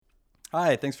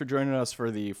Hi, thanks for joining us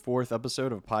for the fourth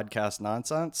episode of Podcast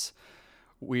Nonsense.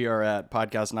 We are at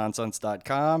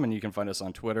podcastnonsense.com, and you can find us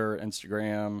on Twitter,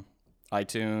 Instagram,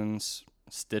 iTunes,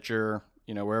 Stitcher,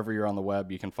 wherever you're on the web,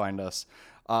 you can find us.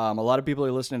 A lot of people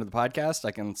are listening to the podcast.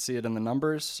 I can see it in the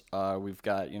numbers. We've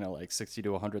got, like 60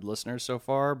 to 100 listeners so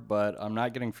far, but I'm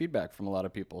not getting feedback from a lot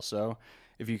of people. So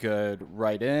if you could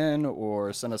write in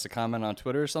or send us a comment on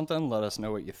Twitter or something, let us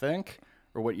know what you think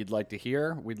or what you'd like to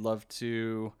hear. We'd love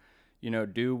to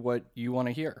do what you want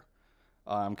to hear,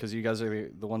 because you guys are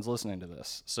the ones listening to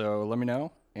this. So let me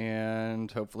know,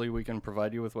 and hopefully we can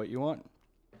provide you with what you want.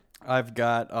 I've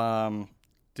got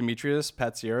Demetrius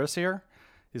Patsieris here.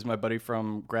 He's my buddy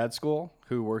from grad school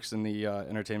who works in the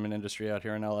entertainment industry out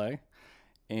here in LA.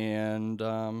 And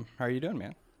how are you doing,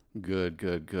 man?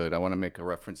 Good. I want to make a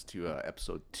reference to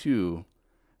episode 2.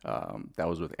 That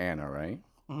was with Anna, right?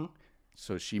 Mm-hmm.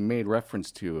 So she made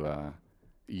reference to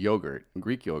yogurt,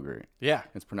 Greek yogurt. Yeah.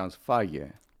 It's pronounced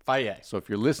faye. Faye. So if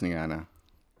you're listening, Anna,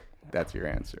 that's your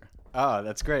answer. Oh,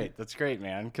 that's great. That's great,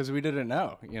 man, because we didn't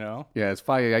know, Yeah, it's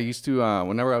faye. I used to,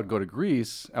 whenever I would go to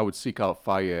Greece, I would seek out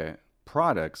faye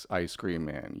products, ice cream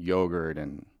and yogurt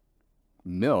and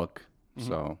milk. Mm-hmm.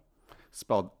 So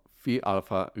spelled Phi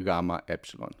Alpha Gamma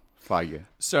Epsilon. Faye.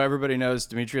 So everybody knows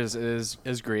Demetrius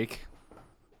is Greek.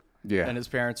 Yeah. And his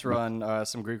parents run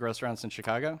some Greek restaurants in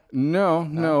Chicago?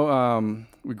 No.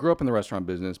 We grew up in the restaurant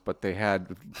business, but they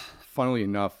had, funnily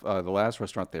enough, the last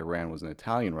restaurant they ran was an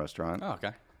Italian restaurant. Oh,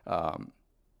 okay.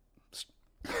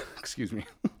 Excuse me.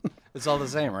 It's all the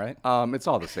same, right? It's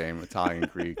all the same. Italian,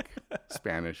 Greek,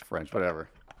 Spanish, French, whatever.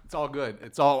 It's all good.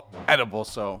 It's all edible.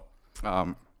 So,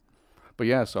 but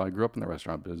yeah, so I grew up in the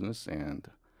restaurant business, and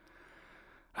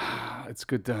it's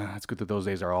good that those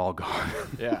days are all gone.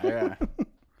 Yeah.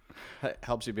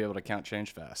 Helps you be able to count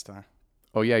change fast, huh?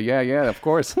 Oh, yeah, of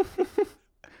course.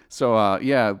 So,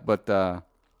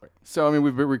 so, I mean,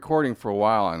 we've been recording for a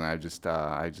while, and I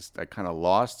kind of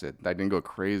lost it. I didn't go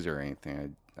crazy or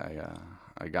anything.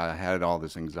 I had all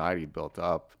this anxiety built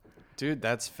up. Dude,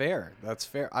 that's fair.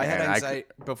 I had anxiety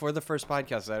before the first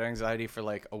podcast. I had anxiety for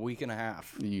like a week and a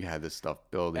half. You had this stuff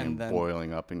building and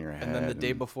boiling up in your head. And then the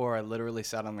day before, I literally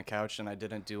sat on the couch and I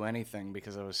didn't do anything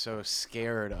because I was so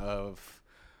scared of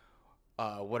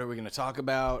what are we going to talk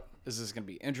about? Is this going to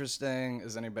be interesting?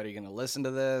 Is anybody going to listen to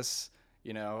this?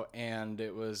 And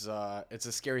it was it's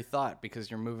a scary thought because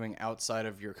you're moving outside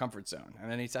of your comfort zone.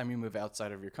 And anytime you move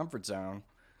outside of your comfort zone,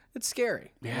 it's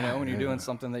scary, when you're doing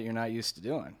something that you're not used to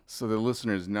doing. So the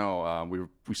listeners know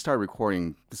we started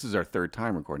recording. This is our third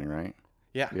time recording, right?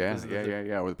 Yeah.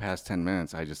 Over the past 10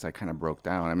 minutes, I kind of broke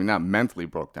down. I mean, not mentally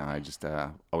broke down. I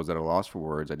was at a loss for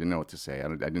words. I didn't know what to say. I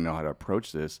didn't know how to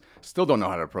approach this. Still don't know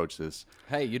how to approach this.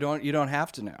 Hey, you don't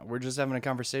have to know. We're just having a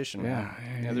conversation. Yeah.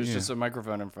 There's just a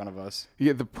microphone in front of us.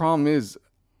 Yeah. The problem is,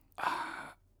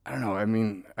 I don't know. I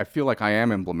mean, I feel like I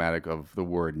am emblematic of the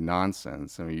word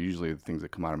nonsense. I mean, usually the things that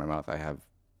come out of my mouth,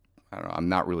 I don't know, I'm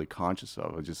not really conscious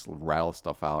of. I just rattle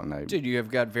stuff out, and Dude, you have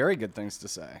got very good things to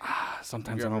say.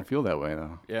 Sometimes I don't feel that way,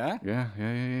 though. Yeah?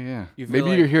 Yeah.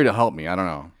 Maybe you're here to help me. I don't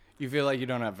know. You feel like you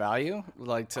don't have value,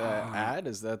 to add?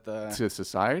 Is that to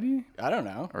society? I don't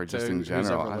know. Or just in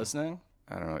general? Who's ever listening?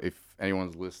 I don't know. If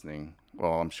anyone's listening,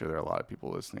 well, I'm sure there are a lot of people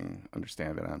listening.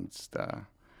 Understand that I'm just.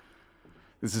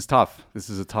 This is tough. This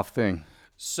is a tough thing.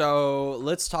 So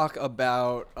let's talk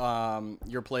about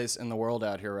your place in the world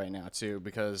out here right now, too,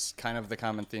 because kind of the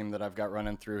common theme that I've got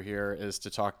running through here is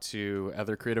to talk to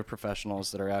other creative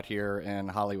professionals that are out here in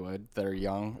Hollywood that are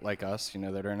young like us,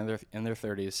 that are in their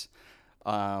 30s,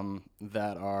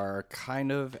 that are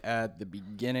kind of at the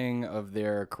beginning of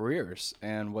their careers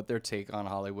and what their take on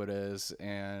Hollywood is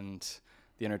and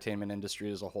the entertainment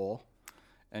industry as a whole,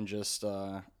 and just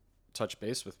touch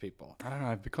base with people. I don't know.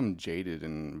 I've become jaded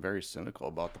and very cynical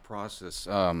about the process.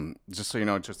 Just so you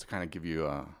know, just to kind of give you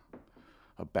a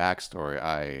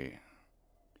backstory,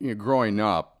 growing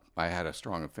up, I had a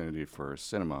strong affinity for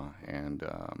cinema, and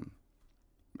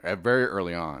very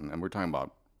early on, and we're talking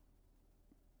about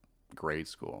grade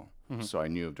school. Mm-hmm. So I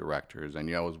knew of directors. I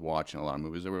knew I was watching a lot of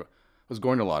movies. I was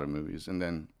going to a lot of movies, and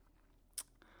then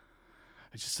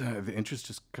the interest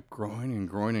just kept growing and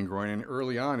growing and growing. And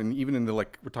early on, and even in we're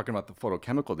talking about the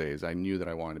photochemical days, I knew that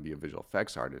I wanted to be a visual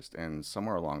effects artist. And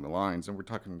somewhere along the lines, and we're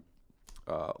talking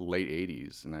late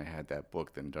 80s, and I had that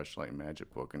book, the Industrial Light and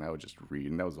Magic book, and I would just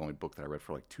read. And that was the only book that I read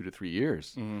for 2 to 3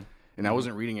 years. Mm-hmm. And I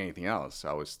wasn't reading anything else.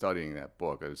 I was studying that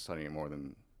book. I was studying it more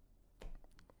than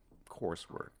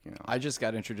coursework, I just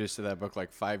got introduced to that book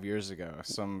 5 years ago.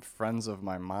 Some friends of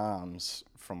my mom's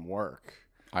from work,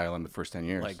 ILM the first 10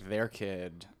 years. their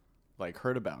kid, like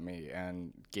heard about me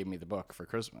and gave me the book for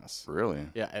Christmas. Really?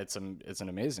 Yeah, it's an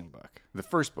amazing book. The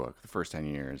first book, the first 10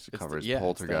 years, it covers it's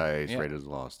Poltergeist, yeah. Raiders of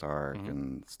the Lost Ark,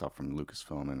 and stuff from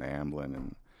Lucasfilm and Amblin.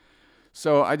 And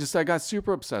so I got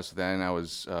super obsessed with that, and I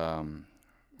was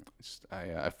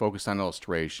I focused on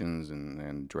illustrations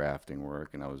and drafting work,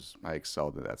 and I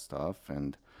excelled at that stuff.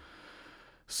 And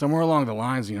somewhere along the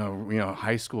lines,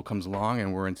 high school comes along,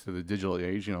 and we're into the digital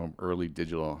age, early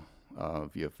digital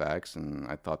VFX, and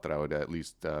I thought that I would at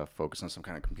least focus on some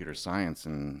kind of computer science,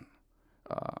 and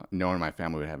knowing my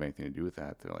family would have anything to do with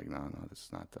that, they're like, no, this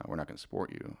is not, we're not going to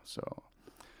support you. So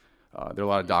there are a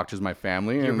lot of doctors in my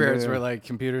family. Your parents were like,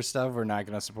 computer stuff, we're not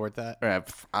going to support that?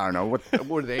 I don't know. What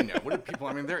do they know? What do people,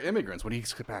 I mean, they're immigrants. What do you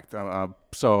expect?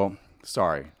 So,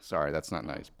 sorry, that's not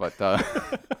nice. But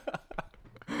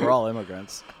we're all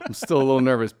immigrants. I'm still a little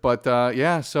nervous. But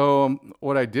yeah, so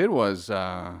what I did was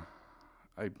I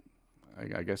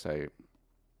guess I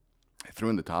threw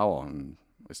in the towel and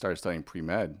I started studying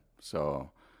pre-med.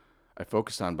 So I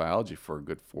focused on biology for a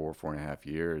good 4.5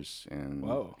 years. And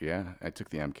whoa. Yeah, I took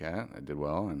the MCAT. I did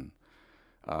well. And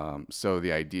so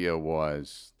the idea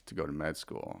was to go to med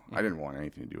school. I didn't want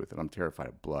anything to do with it. I'm terrified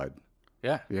of blood.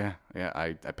 Yeah. Yeah.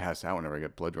 I pass out whenever I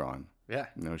get blood drawn. Yeah.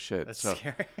 No shit. That's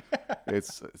scary.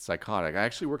 It's psychotic. I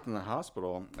actually worked in the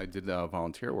hospital. I did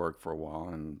volunteer work for a while,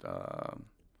 and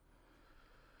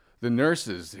the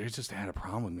nurses, they just had a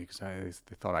problem with me because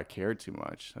they thought I cared too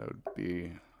much. I would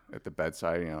be at the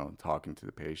bedside, talking to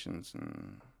the patients,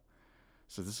 and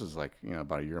so this was like,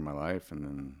 about a year of my life, and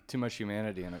then too much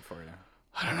humanity in it for you.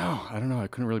 I don't know. I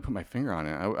couldn't really put my finger on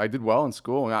it. I did well in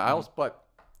school. But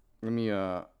let me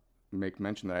make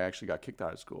mention that I actually got kicked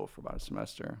out of school for about a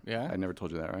semester. Yeah? I never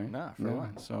told you that, right? No, for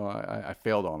what? So I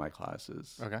failed all my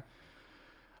classes. Okay.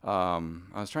 I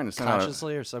was trying to send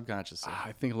consciously or subconsciously?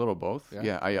 I think a little both.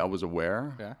 Yeah, I was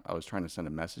aware. Yeah. I was trying to send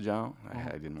a message out.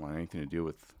 I didn't want anything to do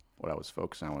with what I was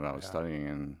focusing on, what I was studying,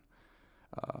 and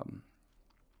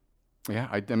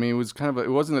I mean, it was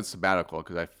it wasn't a sabbatical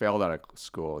because I failed out of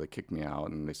school. They kicked me out,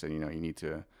 and they said, you need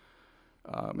to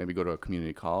maybe go to a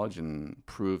community college and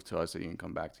prove to us that you can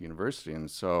come back to university. And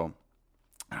so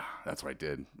that's what I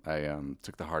did. I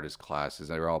took the hardest classes.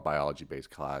 They were all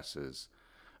biology-based classes.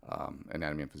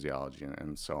 Anatomy and physiology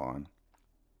and so on.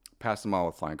 Passed them all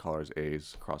with flying colors,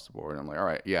 A's across the board. And I'm like, all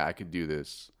right, yeah, I could do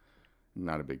this.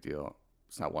 Not a big deal.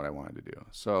 It's not what I wanted to do.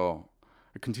 So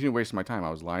I continued wasting my time. I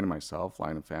was lying to myself,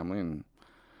 lying to family, and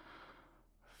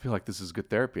I feel like this is good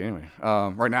therapy anyway.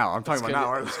 Right now, I'm talking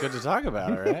about now. It's good to talk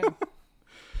about it, right?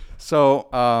 So,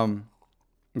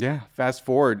 fast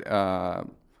forward.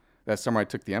 That summer I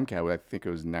took the MCAT, I think it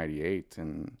was 98,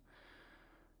 and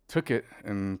took it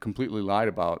and completely lied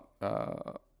about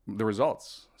the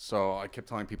results. So I kept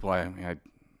telling people it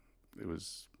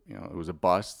was a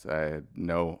bust. I had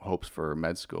no hopes for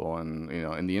med school, and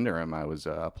in the interim I was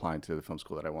applying to the film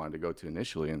school that I wanted to go to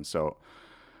initially, and so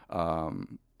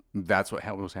that's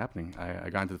what was happening. I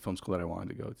got into the film school that I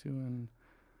wanted to go to, and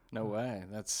no way.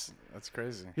 That's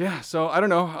crazy. Yeah. So I don't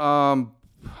know.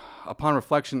 Upon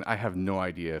reflection, I have no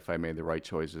idea if I made the right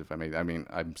choices.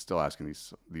 I'm still asking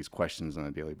these questions on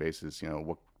a daily basis.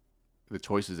 What the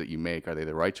choices that you make, are they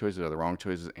the right choices or the wrong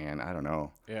choices? And I don't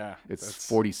know. Yeah. It's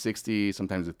 40-60,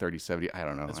 sometimes it's 30-70. I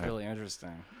don't know. That's really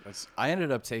interesting. I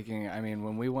ended up taking,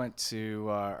 when we went to,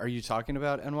 are you talking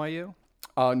about NYU?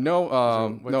 No.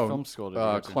 What no. Film school did you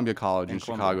go to? Columbia College in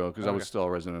Chicago, because I was still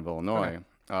a resident of Illinois.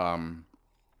 Okay.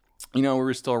 We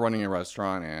were still running a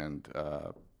restaurant, and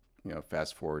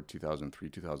fast forward 2003,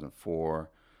 2004,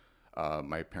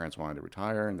 my parents wanted to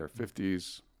retire in their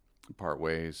 50s, part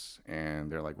ways,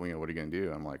 and they're like, well, what are you going to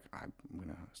do? I'm like, I'm going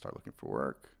to start looking for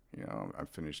work. I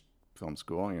finished film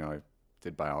school, I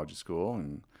did biology school,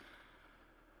 and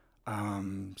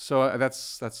so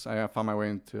that's I found my way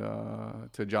into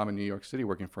to a job in New York City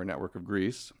working for a network of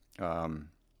Greece, and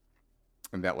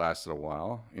that lasted a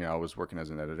while. I was working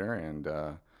as an editor,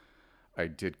 and I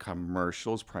did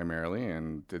commercials primarily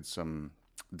and did some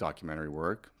documentary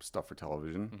work, stuff for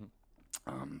television.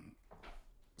 Mm-hmm.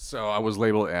 So I was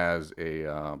labeled as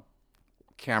a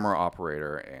camera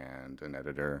operator and an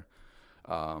editor.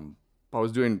 I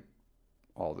was doing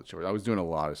all the chores. I was doing a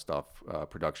lot of stuff,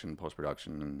 production,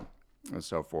 post-production, and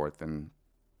so forth. And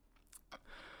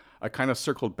I kind of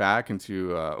circled back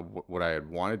into what I had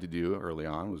wanted to do early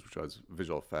on, which was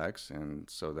visual effects. And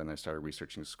so then I started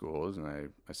researching schools, and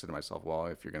I said to myself, well,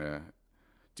 if you're going to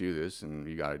do this, and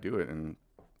you got to do it. And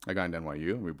I got into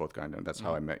NYU, and we both got into. That's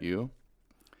how I met you.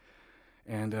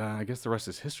 And I guess the rest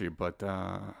is history. But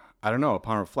I don't know.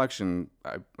 Upon reflection,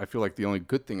 I feel like the only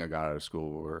good thing I got out of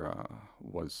school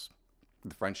was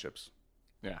the friendships.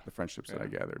 Yeah. The friendships that I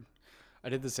gathered. I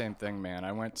did the same thing, man.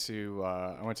 I went to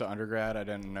undergrad. I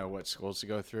didn't know what schools to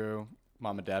go through.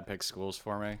 Mom and dad picked schools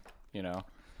for me, you know.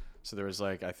 So there was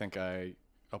like, I think I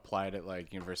applied at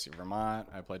like University of Vermont.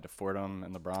 I applied to Fordham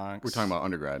in the Bronx. We're talking about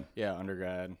undergrad. Yeah,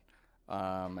 undergrad.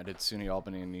 I did SUNY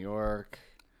Albany in New York.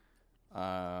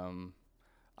 I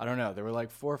don't know. There were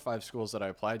like 4 or 5 schools that I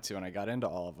applied to, and I got into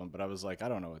all of them. But I was like, I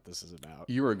don't know what this is about.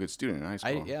 You were a good student in high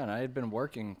school. And I had been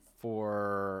working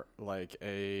for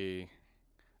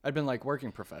I'd been like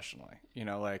working professionally. You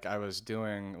know, like I was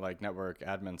doing like network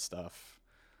admin stuff.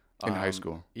 In high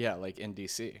school? Yeah, like in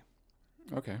DC.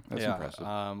 Okay, that's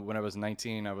impressive. When I was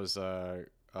 19, I was an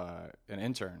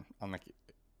intern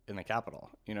in the Capitol.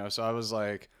 You know, so I was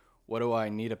like, what do I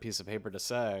need a piece of paper to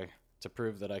say to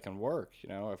prove that I can work? You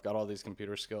know, I've got all these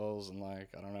computer skills and like,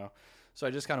 I don't know. So I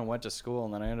just kind of went to school,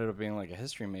 and then I ended up being like a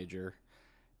history major.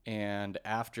 And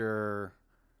after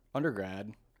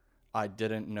undergrad, I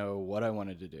didn't know what I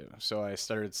wanted to do. So I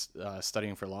started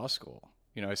studying for law school.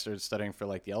 You know, I started studying for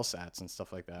like the LSATs and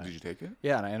stuff like that. Did you take it?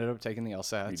 Yeah, and I ended up taking the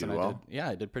LSATs. You did and well?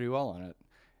 I did pretty well on it.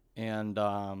 And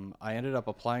I ended up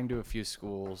applying to a few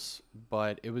schools,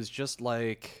 but it was just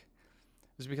like,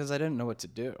 it was because I didn't know what to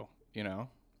do, you know?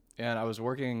 And I was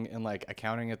working in like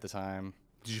accounting at the time.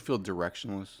 Did you feel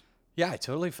directionless? Yeah, I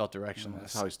totally felt directionless.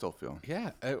 That's how I still feel.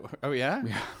 Yeah. Oh, yeah?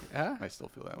 Yeah. Yeah? I still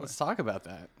feel that way. Let's talk about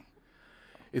that.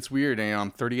 It's weird. You know,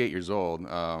 I'm 38 years old,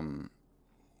 and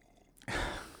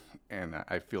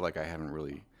I feel like I haven't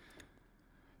really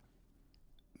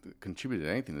contributed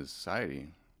anything to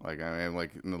society. Like, I mean,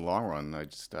 like in the long run,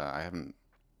 I haven't.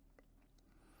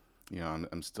 You know,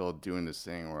 I'm still doing this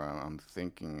thing where I'm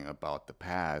thinking about the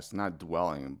past, not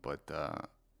dwelling, but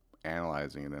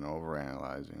analyzing and then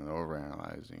overanalyzing and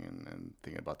overanalyzing and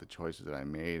thinking about the choices that I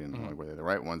made and like, were they the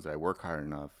right ones? Did I work hard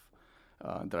enough?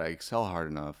 Did I excel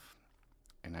hard enough?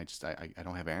 And I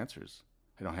don't have answers.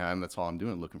 I don't have, and that's all I'm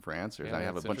doing, looking for answers. Yeah, I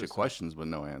have a bunch of questions, but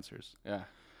no answers. Yeah.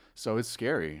 So it's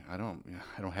scary. I don't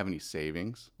have any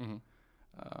savings. Mm-hmm.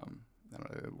 I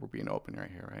don't know, we're being open right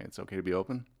here, right? It's okay to be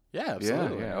open. Yeah,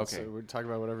 absolutely. Yeah, okay. So we talk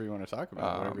about whatever you want to talk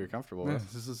about, whatever you're comfortable Yeah,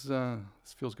 with. this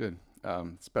feels good.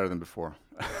 It's better than before.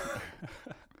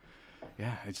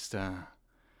 Yeah,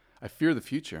 I fear the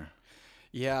future.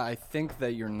 Yeah, I think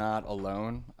that you're not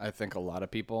alone. I think a lot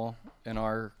of people in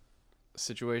our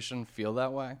situation feel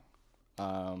that way.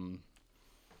 I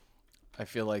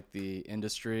feel like the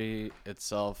industry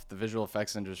itself, the visual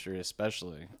effects industry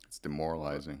especially, It's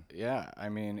demoralizing. yeah, I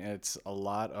mean, it's a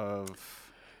lot of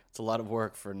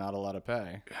work for not a lot of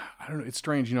pay. I don't know. It's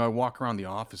strange. You know, I walk around the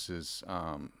offices.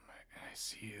 And I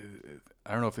see.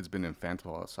 I don't know if it's been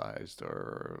infantilized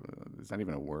or is that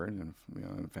even a word? You know,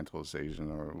 infantilization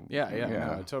or Yeah,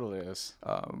 no, it totally is.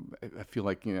 I feel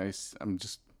like, you know, I'm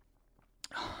just.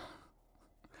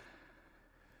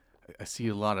 I see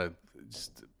a lot of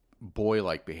just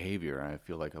boy-like behavior. I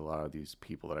feel like a lot of these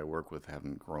people that I work with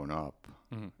haven't grown up.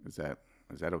 Mm-hmm. Is that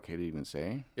okay to even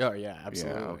say? Yeah,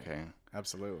 absolutely. Yeah. Okay.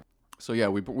 Absolutely. So yeah,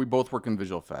 we both work in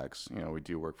visual effects. You know, we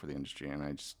do work for the industry, and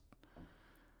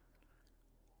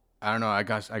I don't know. I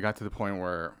got to the point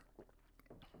where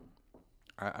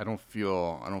I don't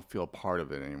feel a part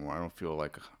of it anymore. I don't feel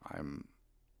like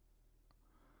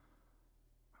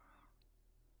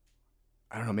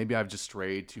I don't know. Maybe I've just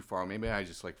strayed too far. Maybe I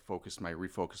just like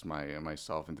refocused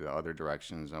myself into other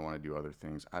directions. I want to do other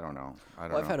things. I don't know. I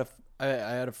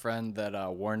had a friend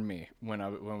that warned me when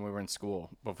we were in school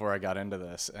before I got into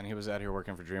this, and he was out here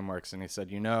working for DreamWorks, and he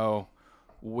said, you know,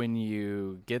 when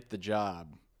you get the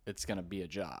job, it's gonna be a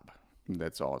job.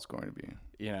 That's all it's going to be.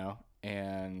 You know,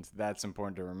 and that's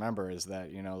important to remember is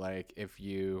that, you know, like if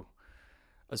you,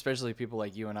 especially people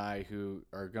like you and I who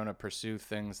are going to pursue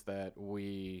things that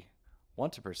we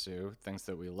want to pursue, things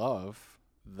that we love,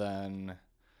 then,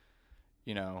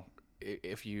 you know,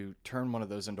 if you turn one of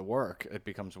those into work, it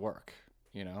becomes work,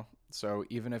 you know? So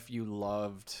even if you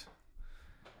loved,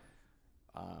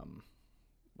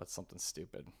 what's something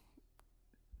stupid?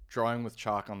 Drawing with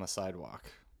chalk on the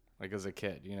sidewalk, like as a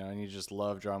kid, you know, and you just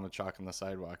love drawing with chalk on the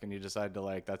sidewalk, and you decide to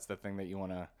like, that's the thing that you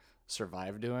want to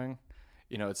survive doing.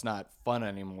 You know, it's not fun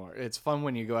anymore. It's fun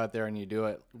when you go out there and you do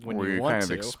it when Where you you're want kind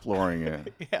to. of exploring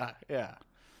it. Yeah.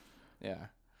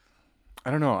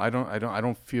 I don't know. I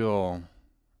don't feel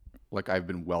like I've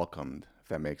been welcomed, if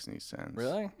that makes any sense.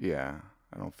 Really? Yeah.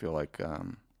 I don't feel like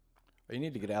You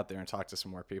need to get out there and talk to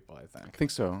some more people, I think. I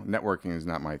think so. Networking is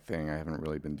not my thing. I haven't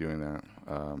really been doing that.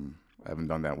 I haven't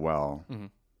done that well. Mm-hmm. I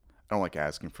don't like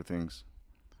asking for things.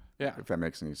 Yeah. If that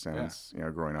makes any sense. You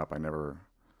know, growing up, I never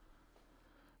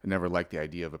liked the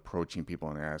idea of approaching people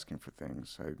and asking for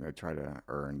things. I try to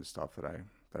earn the stuff that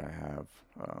I have.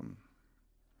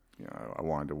 I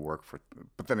wanted to work for.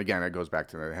 But then again, it goes back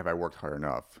to have I worked hard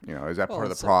enough? Is that part of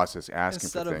the instead- process? Asking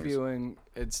for things.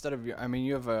 I mean,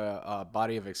 you have a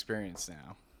body of experience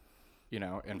now,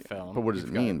 in film. But what does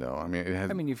it mean, though? I mean, it has.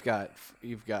 I mean, you've got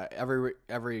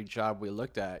every job we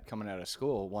looked at coming out of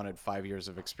school wanted 5 years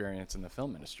of experience in the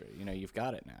film industry. You've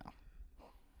got it now.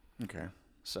 Okay.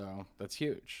 So that's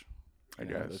huge. I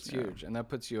guess that's huge, and that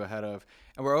puts you ahead of.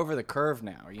 And we're over the curve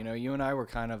now. You and I were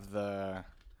kind of the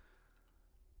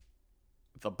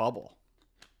bubble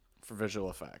for visual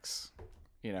effects.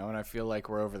 And I feel like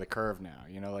we're over the curve now.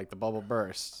 Like the bubble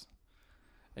burst,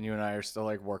 and you and I are still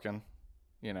like working.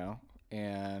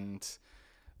 And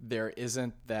there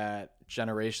isn't that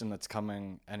generation that's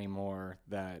coming anymore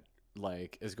that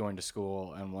like is going to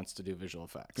school and wants to do visual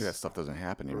effects. That stuff doesn't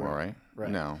happen anymore, right?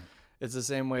 Right. No. It's the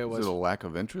same way it was. Is it a lack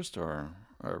of interest or?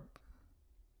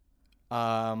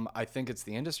 I think it's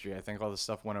the industry. I think all the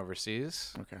stuff went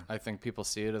overseas. Okay. I think people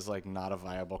see it as like not a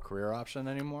viable career option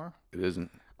anymore. It isn't.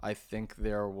 I think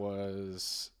there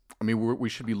was. I mean, we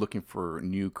should be looking for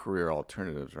new career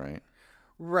alternatives, right?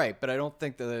 Right, but I don't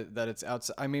think that it's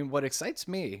outside. I mean, what excites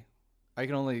me, I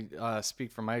can only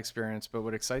speak from my experience, but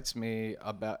what excited me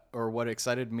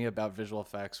about visual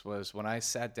effects was when I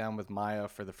sat down with Maya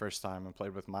for the first time and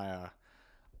played with Maya.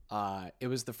 It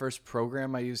was the first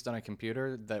program I used on a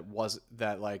computer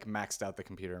that like maxed out the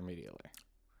computer immediately.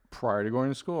 Prior to going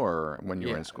to school, or when you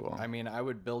were in school? I mean, I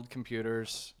would build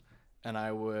computers, and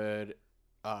I would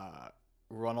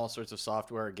run all sorts of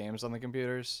software or games on the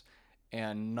computers,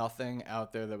 and nothing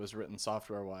out there that was written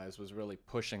software-wise was really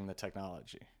pushing the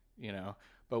technology,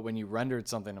 But when you rendered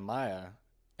something to Maya,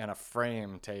 and a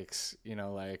frame takes,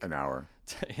 like an hour,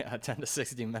 10 to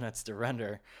 60 minutes to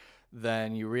render,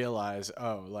 then you realize,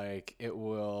 like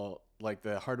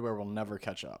the hardware will never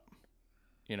catch up,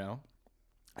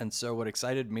 And so what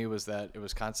excited me was that it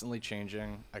was constantly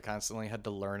changing. I constantly had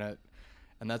to learn it.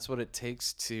 And that's what it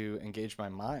takes to engage my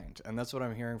mind. And that's what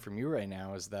I'm hearing from you right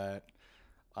now is that,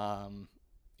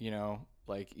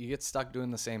 like you get stuck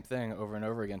doing the same thing over and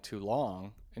over again too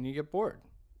long and you get bored,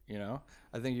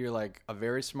 I think you're like a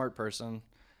very smart person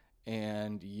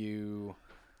and you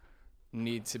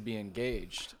need to be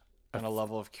engaged on a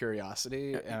level of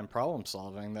curiosity and problem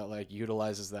solving that like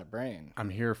utilizes that brain. I'm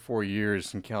here 4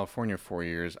 years, in California 4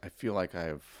 years. I feel like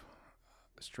I've,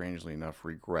 strangely enough,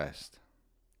 regressed.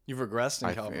 You've regressed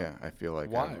in California? Yeah, I feel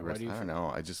like why? Why do you don't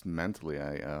know. I just mentally,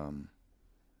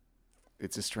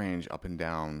 it's a strange up and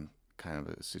down kind of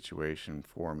a situation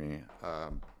for me. I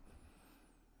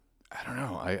don't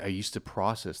know. I used to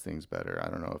process things better. I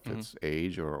don't know if it's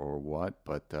age or what,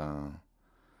 but I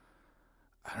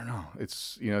don't know.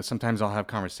 It's, sometimes I'll have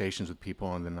conversations with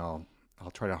people and then I'll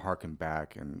try to harken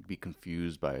back and be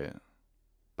confused by it,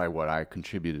 by what I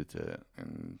contributed to it.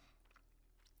 And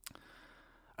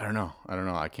I don't know.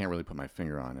 I can't really put my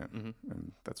finger on it.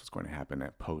 And that's what's going to happen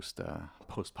at post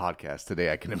podcast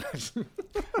today, I can imagine.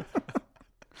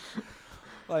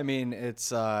 Well, I mean,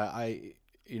 it's I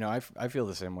feel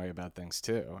the same way about things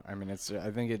too. I mean, I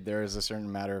think there is a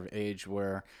certain matter of age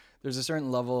where there's a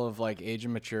certain level of like age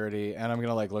and maturity, and I'm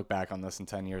gonna like look back on this in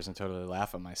 10 years and totally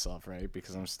laugh at myself, right?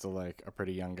 Because I'm still like a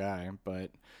pretty young guy,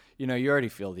 but you already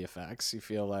feel the effects. You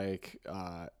feel like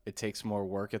it takes more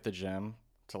work at the gym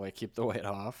to like keep the weight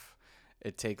off.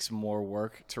 It takes more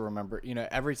work to remember.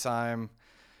 Every time.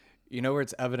 Where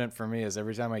it's evident for me is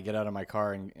every time I get out of my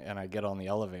car and I get on the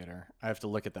elevator, I have to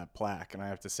look at that plaque and I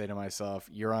have to say to myself,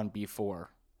 you're on B4.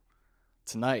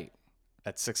 Tonight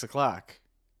at 6:00,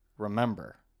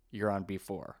 remember, you're on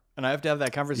B4. And I have to have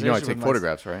that conversation I take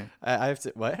photographs, right? I have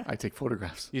to, what? I take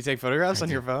photographs. You take photographs on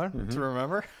your phone to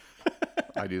remember?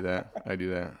 I do that.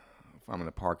 If I'm in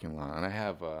a parking lot. And I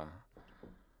have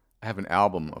an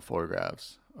album of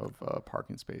photographs of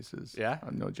parking spaces. Yeah?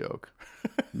 No joke.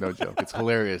 No joke. It's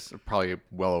hilarious. Probably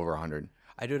well over 100.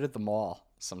 I do it at the mall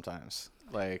sometimes,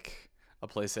 like a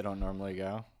place I don't normally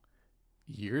go.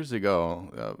 Years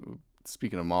ago,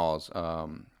 speaking of malls,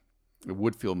 the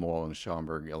Woodfield Mall in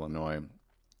Schaumburg, Illinois,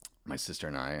 my sister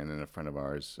and I and then a friend of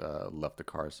ours left the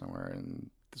car somewhere, and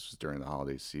this was during the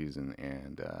holiday season,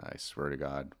 and I swear to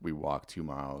God, we walked 2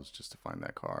 miles just to find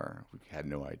that car. We had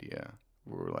no idea.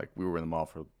 We were in the mall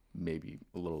for maybe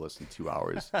a little less than 2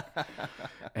 hours.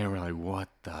 And we're like, what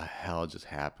the hell just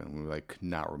happened? We could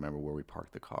not remember where we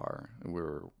parked the car. And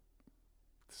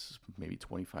this is maybe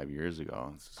 25 years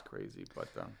ago. This is crazy. But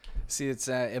see,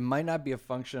 it might not be a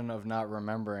function of not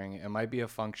remembering. It might be a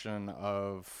function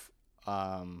of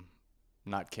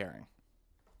not caring.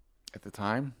 At the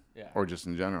time? Yeah. Or just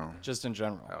in general? Just in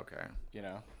general. Okay.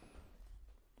 I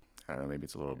don't know. Maybe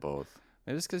it's a little both.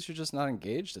 Maybe it's because you're just not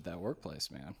engaged at that workplace,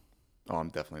 man. Oh, I'm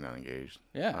definitely not engaged.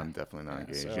 Yeah. I'm definitely not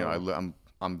engaged. So, You know,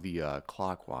 I'm the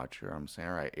clock watcher. I'm saying,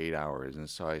 all right, 8 hours, and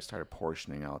so I started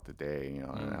portioning out the day, you know,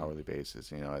 on an hourly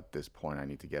basis. You know, at this point, I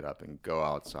need to get up and go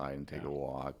outside and take a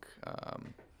walk.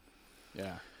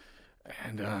 Yeah.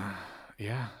 And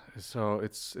yeah, so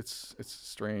it's a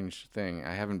strange thing.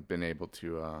 I haven't been able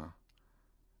to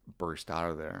burst out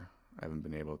of there. I haven't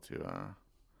been able to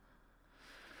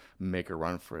make a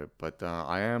run for it, but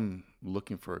I am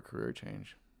looking for a career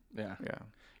change. Yeah. Yeah.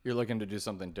 You're looking to do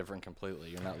something different completely.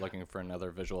 You're not looking for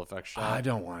another visual effects job. I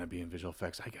don't want to be in visual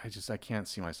effects. I can't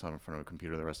see myself in front of a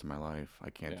computer the rest of my life. I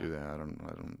can't do that.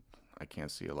 I can't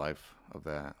see a life of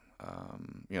that.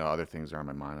 You know, other things are on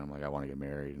my mind. I'm like, I want to get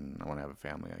married and I want to have a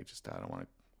family. I don't want to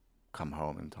come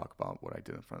home and talk about what I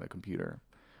did in front of the computer.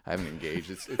 I haven't engaged.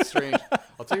 It's strange.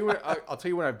 I'll tell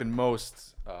you when I've been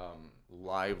most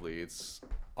lively. It's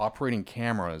operating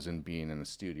cameras and being in the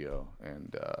studio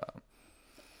and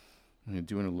you know,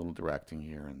 doing a little directing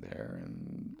here and there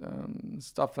and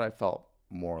stuff that I felt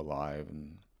more alive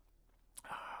and.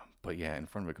 But yeah, in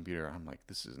front of a computer, I'm like,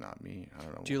 this is not me. I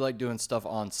don't know. Do you like doing stuff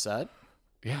on set?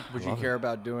 Yeah. Would you care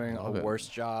about doing a worse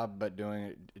job, but doing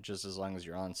it just as long as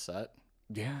you're on set?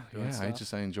 Yeah.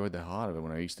 I enjoyed the hell out of it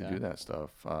when I used to do that stuff.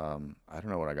 I don't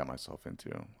know what I got myself into.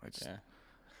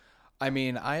 I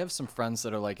mean, I have some friends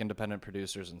that are like independent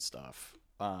producers and stuff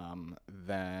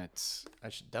that I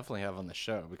should definitely have on the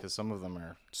show because some of them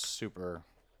are super,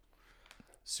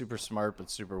 super smart but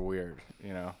super weird,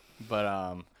 you know.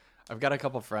 But I've got a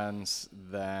couple friends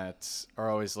that are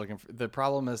always looking for. The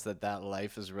problem is that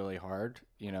life is really hard,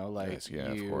 you know. Like, yes,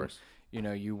 yeah, of course. You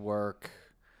know, you work.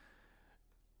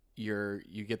 You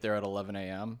get there at 11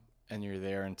 a.m. and you're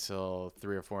there until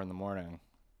 3 or 4 in the morning,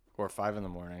 or 5 in the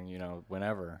morning. You know,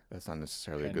 whenever. That's not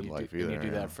necessarily a good life either. And you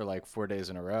do that for like 4 days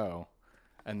in a row,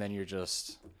 and then you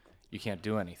can't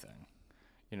do anything.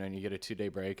 You know, and you get a 2-day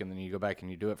break, and then you go back and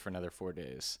you do it for another 4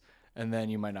 days, and then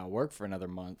you might not work for another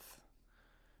month.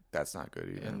 That's not good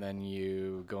either. And then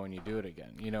you go and you do it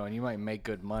again, you know, and you might make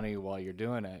good money while you're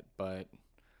doing it, but,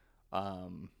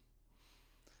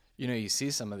 you know, you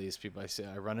see some of these people.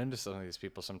 I run into some of these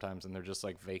people sometimes, and they're just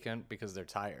like vacant because they're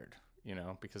tired, you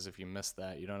know, because if you miss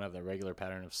that, you don't have the regular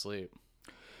pattern of sleep.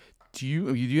 Do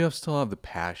you still have the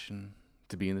passion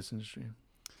to be in this industry?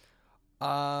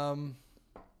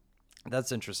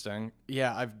 That's interesting.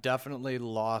 Yeah, I've definitely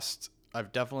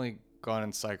gone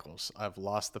in cycles. I've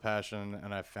lost the passion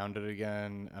and I've found it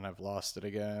again and I've lost it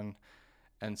again.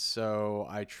 And so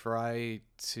I try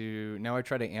to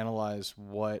analyze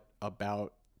what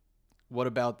about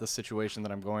the situation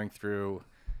that I'm going through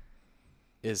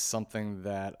is something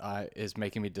that is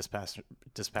making me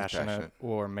dispassionate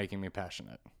or making me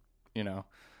passionate, you know?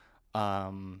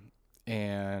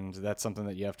 And that's something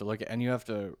that you have to look at, and you have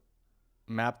to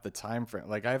map the time frame.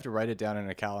 Like, I have to write it down in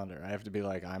a calendar. I have to be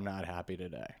like, I'm not happy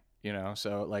today. You know,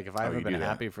 so like if I haven't been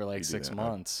happy for like 6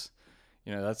 months,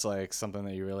 you know, that's like something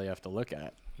that you really have to look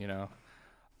at, you know.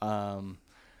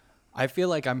 I feel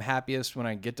like I'm happiest when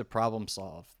I get to problem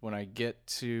solve, when I get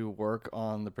to work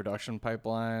on the production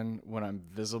pipeline, when I'm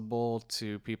visible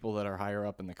to people that are higher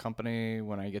up in the company,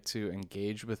 when I get to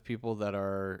engage with people that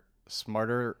are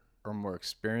smarter or more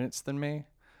experienced than me,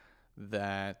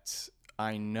 that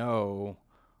I know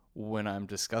when I'm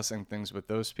discussing things with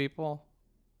those people,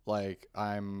 like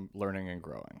I'm learning and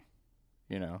growing,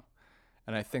 you know?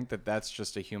 And I think that that's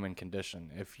just a human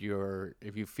condition. If you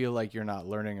feel like you're not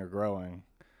learning or growing,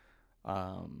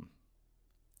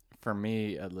 for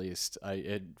me at least,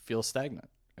 it feels stagnant.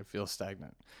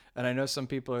 And I know some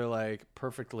people are like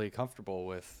perfectly comfortable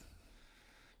with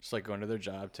just like going to their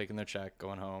job, taking their check,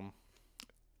 going home,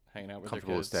 hanging out with their kids.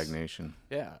 Comfortable with stagnation.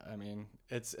 Yeah, I mean,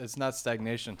 it's not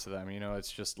stagnation to them, you know,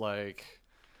 it's just like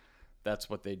that's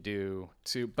what they do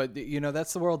too. But you know,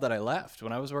 that's the world that I left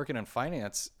when I was working in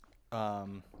finance.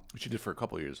 Which you did for a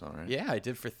couple of years, though, right? Yeah, I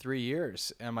did for 3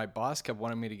 years, and my boss kept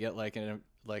wanting me to get like a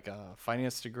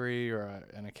finance degree or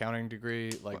an accounting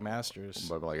degree, like master's.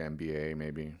 But like MBA,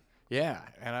 maybe. Yeah,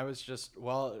 and I was just,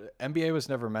 MBA was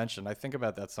never mentioned. I think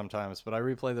about that sometimes, but I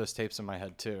replay those tapes in my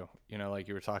head too. You know, like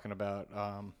you were talking about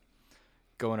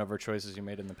going over choices you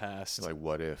made in the past. Like,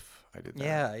 what if I did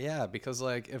that? Yeah, because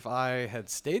like if I had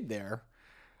stayed there,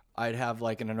 I'd have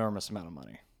like an enormous amount of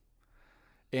money.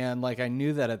 And like I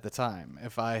knew that at the time.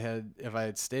 If I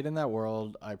had stayed in that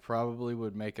world, I probably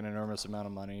would make an enormous amount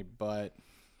of money, but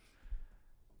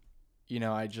you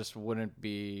know, I just wouldn't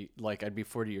be like, I'd be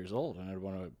 40 years old and I'd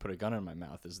want to put a gun in my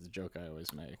mouth is the joke I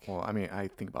always make. Well, I mean, I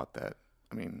think about that.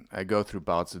 I mean, I go through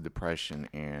bouts of depression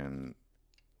and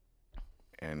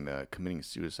committing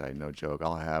suicide, no joke.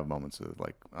 I'll have moments of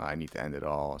like, I need to end it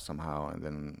all somehow. And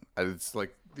then it's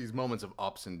like these moments of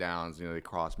ups and downs, you know, they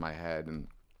crossed my head. And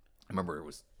I remember it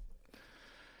was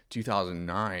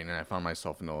 2009, and I found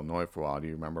myself in Illinois for a while. Do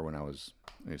you remember when I was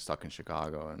stuck in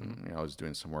Chicago, and you know, I was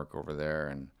doing some work over there,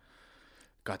 and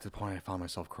got to the point I found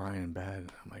myself crying in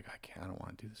bed. I'm like, I don't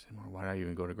want to do this anymore. Why did I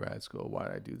even go to grad school? Why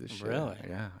did I do this shit? Really?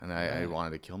 Yeah. And I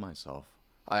wanted to kill myself.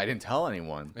 I didn't tell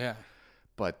anyone. Yeah.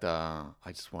 But I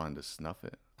just wanted to snuff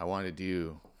it. I wanted to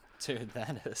do. Dude,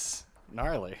 that is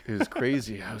gnarly. It was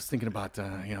crazy. I was thinking about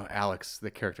you know, Alex,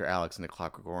 the character Alex in The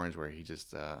Clockwork Orange, where he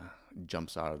just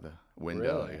jumps out of the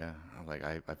window. Really? Yeah. I'm like,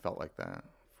 I felt like that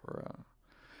for.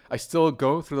 I still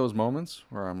go through those moments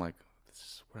where I'm like, this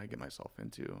is what I get myself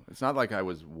into. It's not like I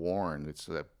was warned. It's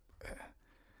that.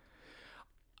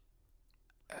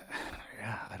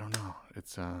 Yeah, I don't know.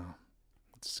 It's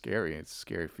scary. It's a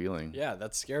scary feeling. Yeah,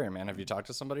 that's scary, man. Have you talked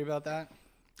to somebody about that?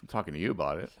 I'm talking to you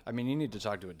about it. I mean, you need to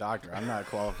talk to a doctor. I'm not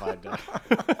qualified to.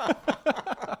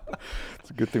 It's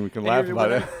a good thing we can laugh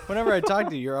about it. Whenever I talk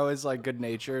to you, you're always like good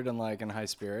natured and like in high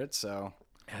spirits. So,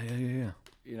 Yeah.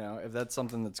 you know, if that's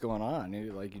something that's going on,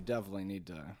 you definitely need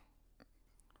to.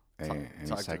 Any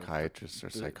talk to psychiatrists or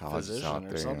the psychologists out physician or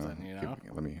there, something, you know?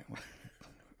 let me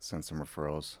send some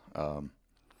referrals.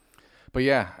 But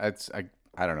yeah,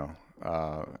 I don't know.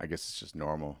 I guess it's just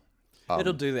normal.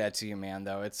 It'll do that to you, man,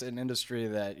 though. It's an industry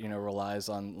that, you know, relies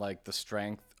on like the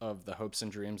strength of the hopes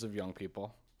and dreams of young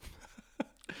people.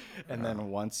 And then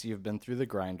once you've been through the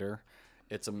grinder,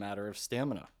 it's a matter of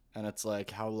stamina. And it's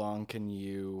like, how long can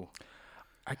you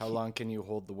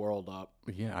hold the world up?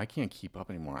 Yeah, I can't keep up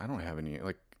anymore. I don't have any,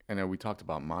 like, I know we talked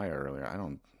about Maya earlier. I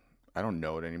don't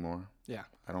know it anymore. Yeah.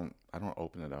 I don't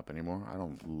open it up anymore. I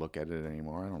don't look at it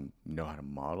anymore. I don't know how to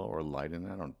model or light in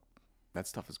it. That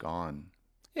stuff is gone.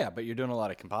 Yeah, but you're doing a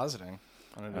lot of compositing.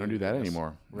 I don't do that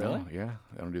anymore. Really? No, yeah,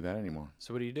 I don't do that anymore.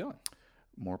 So what are you doing?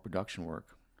 More production work.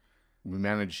 We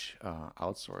manage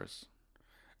outsource.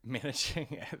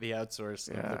 Managing the outsource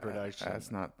of the production.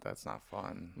 That's not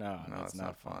fun. No, it's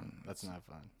not fun. That's not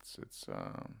fun. It's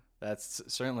That's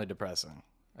certainly depressing.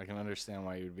 I can understand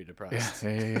why you would be depressed.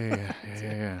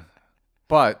 yeah.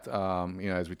 But you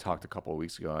know, as we talked a couple of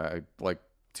weeks ago, I like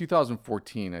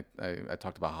 2014. I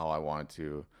talked about how I wanted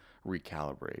to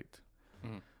recalibrate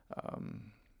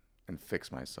and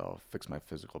fix myself, fix my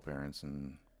physical appearance,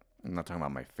 and I'm not talking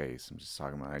about my face. I'm just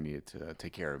talking about I needed to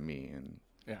take care of me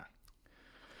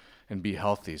and be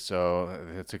healthy. So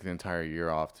I took the entire year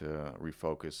off to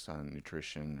refocus on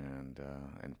nutrition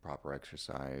and proper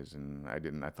exercise. And I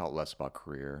thought less about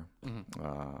career,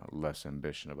 less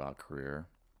ambition about career,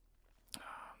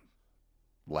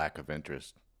 lack of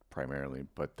interest primarily.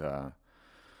 But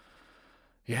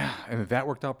yeah, and that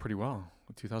worked out pretty well.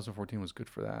 2014 was good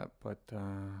for that. But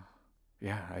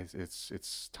yeah,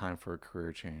 it's time for a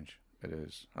career change. It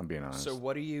is. I'm being honest. So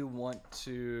what do you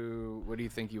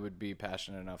think you would be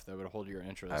passionate enough that would hold your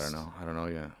interest? I don't know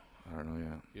yet.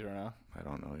 You don't know? I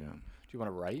don't know yet. Do you want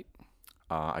to write?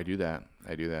 I do that.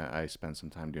 I spend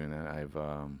some time doing that. I've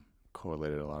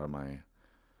correlated a lot of my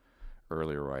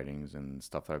earlier writings and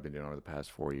stuff that I've been doing over the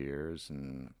past 4 years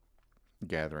and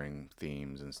gathering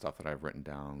themes and stuff that I've written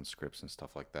down, scripts and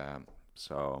stuff like that.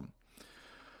 So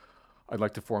I'd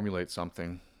like to formulate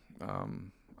something.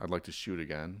 I'd like to shoot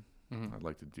again. I'd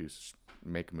like to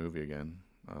make a movie again.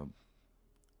 You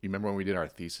remember when we did our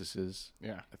theses?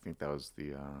 Yeah. I think that was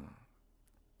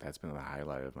that's been the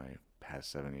highlight of my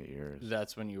past 7-8 years.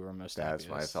 That's when you were most That's happiest.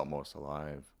 when I felt most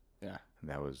alive. Yeah. And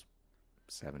that was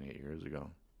 7-8 years ago.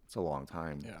 It's a long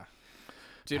time. Yeah.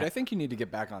 Dude, I think you need to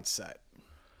get back on set.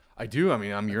 I do. I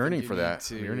mean, I'm yearning for that.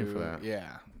 I'm yearning for that.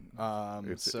 Yeah.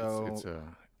 It's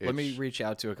let me reach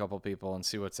out to a couple people and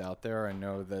see what's out there. I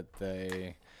know that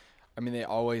they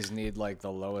always need like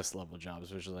the lowest level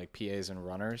jobs, which are like PAs and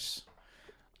runners.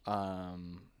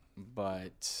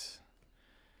 But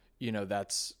you know,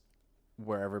 that's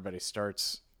where everybody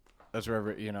starts. That's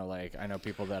where like I know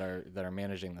people that are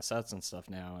managing the sets and stuff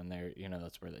now, and they're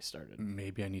that's where they started.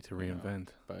 Maybe I need to reinvent.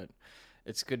 But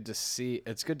it's good to see.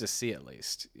 It's good to see at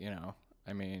least.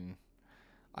 I mean,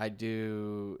 I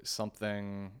do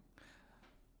something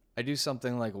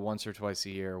like once or twice a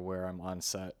year where I'm on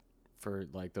set for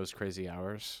like those crazy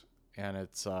hours, and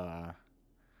it's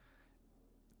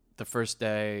the first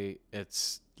day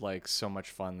it's like so much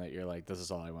fun that you're like, this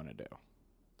is all I want to do.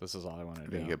 This is all I want to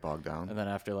do. You get bogged down. And then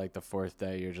after like the fourth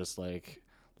day, you're just like,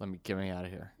 get me out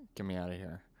of here. Get me out of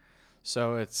here.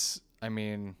 So it's, I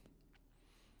mean,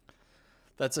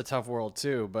 that's a tough world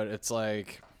too, but it's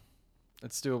like,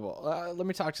 it's doable. Let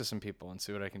me talk to some people and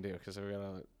see what I can do. Cause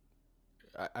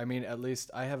I mean, at least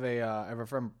I have a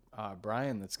friend,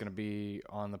 Brian that's going to be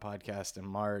on the podcast in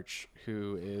March,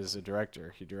 who is a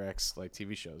director. He directs like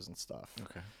TV shows and stuff.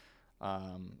 Okay.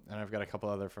 And I've got a couple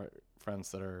other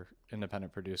friends that are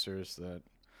independent producers that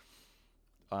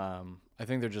I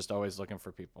think they're just always looking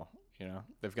for people. You know,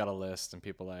 they've got a list and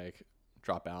people like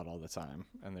drop out all the time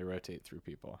and they rotate through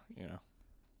people, you know.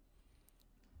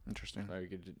 Interesting. So you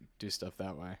could do stuff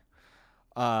that way.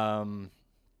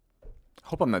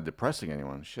 Hope I'm not depressing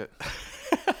anyone. Shit.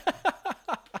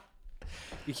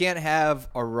 You can't have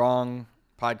a wrong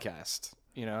podcast.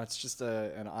 You know, it's just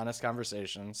an honest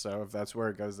conversation. So if that's where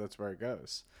it goes, that's where it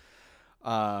goes.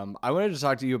 I wanted to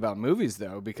talk to you about movies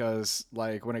though, because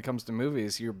like when it comes to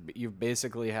movies, you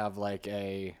basically have like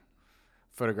a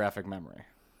photographic memory.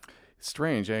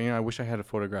 Strange. I wish I had a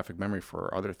photographic memory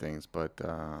for other things, but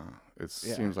it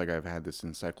seems like I've had this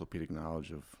encyclopedic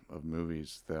knowledge of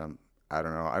movies that I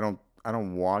don't know. I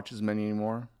don't watch as many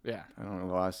anymore. Yeah. I don't know.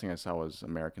 The last thing I saw was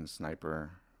American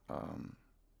Sniper.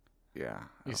 Yeah.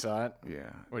 You saw it?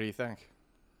 Yeah. What do you think?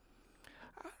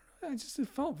 It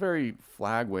felt very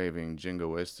flag waving,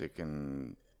 jingoistic,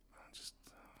 and just.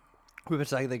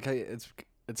 It's like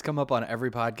it's come up on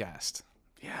every podcast.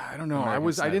 Yeah, I don't know.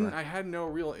 I had no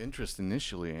real interest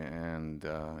initially, and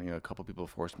a couple people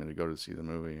forced me to go to see the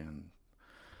movie, and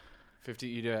 50.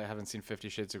 You haven't seen 50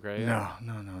 Shades of Grey yet?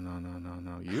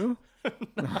 No. You?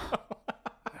 No.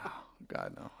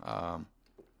 God no.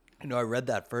 No, I read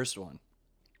that first one.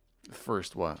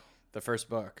 First what? The first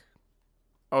book.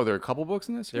 Oh, there are a couple books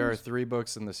in this series? There are 3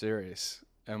 books in the series,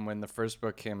 and when the first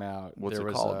book came out, What's there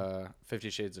it was called? 50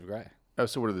 Shades of Grey. Oh,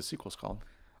 so what are the sequels called?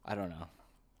 I don't know.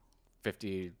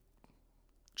 50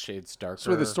 Shades Darker.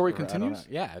 So the story I don't continues?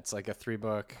 know. Yeah, it's like a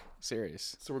 3-book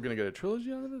series. So we're gonna get a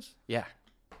trilogy out of this? Yeah.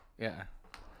 Yeah.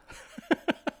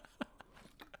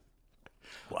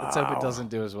 Wow. Let's hope it doesn't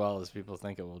do as well as people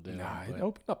think it will do. Nah, it but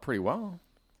opened up pretty well.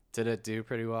 did it do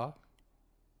pretty well?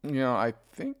 I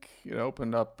think it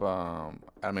opened up.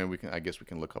 I guess we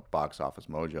can look up Box Office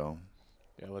Mojo.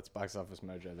 Yeah, let's Box Office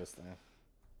Mojo this thing.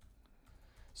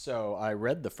 So I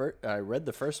read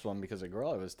the first one because a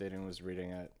girl I was dating was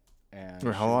reading it, and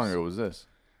How long ago was this?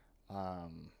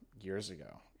 Years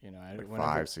ago. Like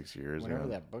 5-6 years whenever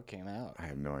ago. that book came out. I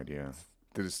have no idea.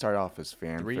 Did it start off as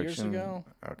fan 3 years fiction? ago?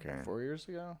 Okay. 4 years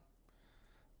ago?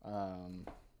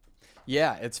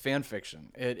 Yeah, it's fan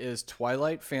fiction. It is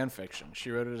Twilight fan fiction.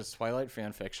 She wrote it as Twilight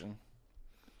fan fiction.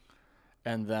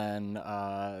 And then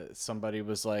somebody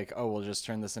was like, "Oh, we'll just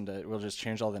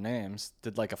change all the names."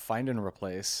 Did like a find and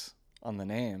replace on the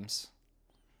names.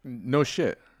 No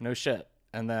shit. No shit.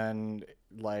 And then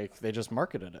like they just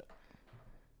marketed it.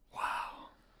 Wow.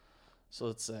 So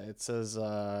let's say it says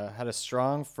had a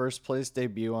strong first place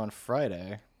debut on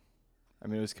Friday. I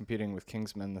mean, it was competing with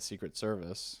Kingsman: The Secret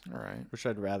Service. All right. Which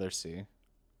I'd rather see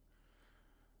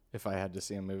if I had to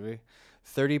see a movie.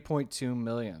 30.2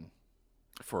 million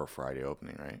For a Friday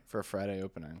opening, right? for a Friday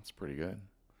opening. That's pretty good.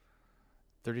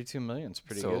 32 million is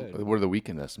pretty So, good. what are the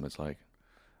weekend estimates like?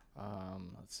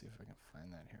 Let's see if I can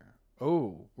find that here.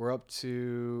 Oh, we're up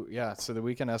to so the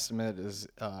weekend estimate is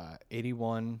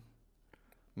 $81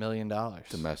 million.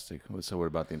 Domestic. So, what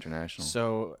about the international?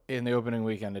 So in the opening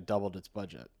weekend, it doubled its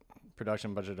budget.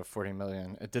 Production budget of $40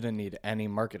 million. It didn't need any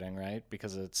marketing, right?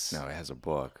 Because it has a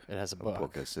book. It has a book. A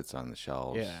book that sits on the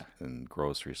shelves in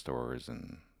grocery stores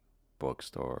and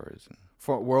bookstores.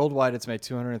 For worldwide, it's made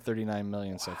 $239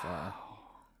 million so far.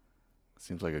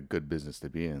 Seems like a good business to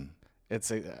be in.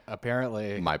 It's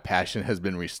apparently My passion has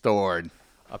been restored.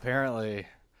 Apparently,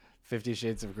 50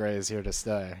 Shades of Grey is here to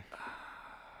stay.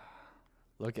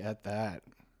 Look at that.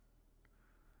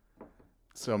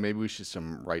 So maybe we should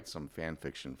write some fan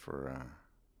fiction for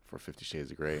 50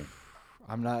 Shades of Grey.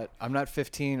 I'm not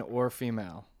 15 or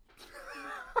female,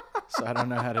 so I don't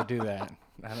know how to do that.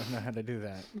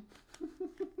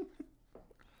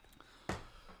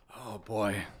 Oh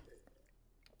boy,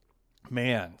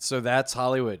 man. So that's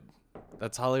Hollywood.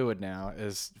 That's Hollywood now.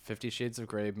 Is 50 Shades of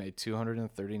Grey made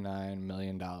 $239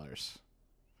 million.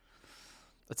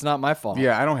 It's not my fault.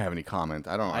 Yeah, I don't have any comment.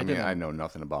 I didn't. know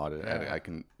nothing about it. Yeah.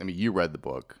 You read the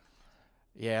book.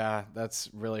 Yeah, that's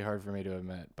really hard for me to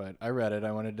admit, but I read it.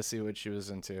 I wanted to see what she was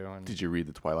into. And Did you read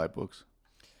the Twilight books?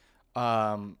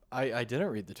 I didn't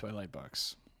read the Twilight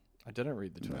books. Books.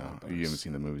 You haven't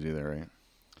seen the movies either, right?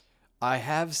 I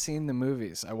have seen the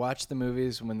movies. I watch the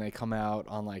movies when they come out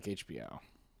on like HBO.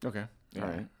 Okay. Yeah. All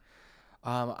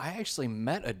right. I actually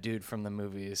met a dude from the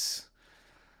movies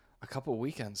a couple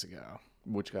weekends ago.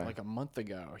 Which guy? Like a month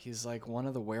ago. He's like one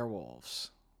of the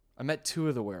werewolves. I met 2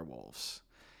 of the werewolves.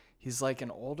 He's like an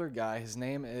older guy. His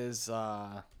name is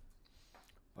what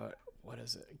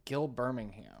is it? Gil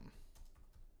Birmingham.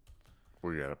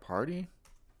 Were you at a party?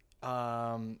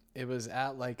 It was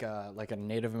at like a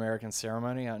Native American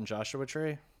ceremony out in Joshua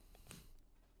Tree.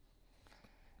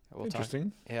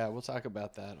 Interesting. We'll talk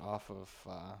about that off of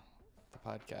the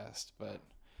podcast. But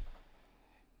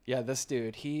yeah, this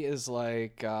dude, he is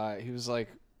like he was like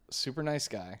super nice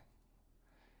guy.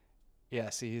 Yeah,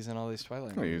 see, he's in all these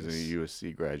Twilight movies. He's a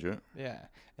USC graduate. Yeah,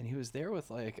 and he was there with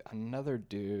like another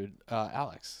dude,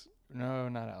 Alex. No,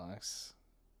 not Alex.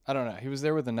 I don't know. He was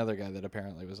there with another guy that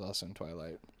apparently was also in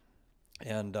Twilight.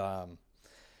 And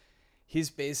he's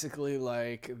basically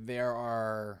like, there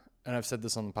are, and I've said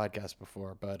this on the podcast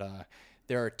before, but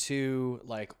there are two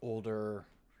like older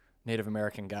Native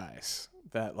American guys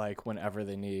that like whenever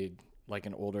they need like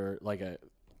an older, like a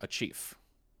chief,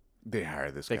 they hire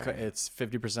this guy. It's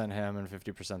 50% him and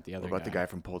 50% the other guy. What about the guy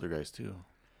from Poltergeist too?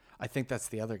 I think that's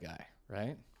the other guy,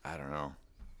 right? I don't know.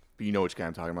 But you know which guy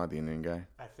I'm talking about, the Indian guy?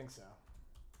 I think so.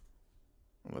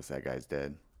 Unless that guy's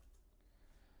dead.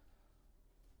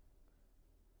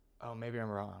 Oh, maybe I'm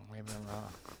wrong.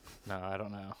 No, I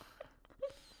don't know.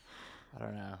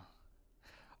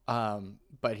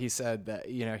 But he said that,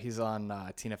 he's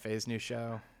on Tina Fey's new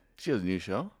show. She has a new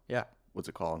show? Yeah. What's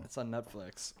it called? It's on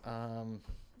Netflix.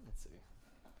 Let's see.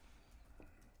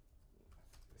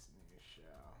 This new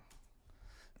show.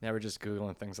 Now we're just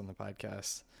Googling things on the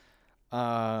podcast.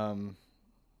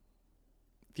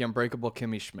 The Unbreakable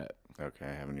Kimmy Schmidt. Okay,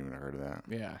 I haven't even heard of that.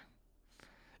 Yeah.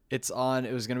 It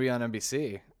was going to be on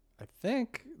NBC. I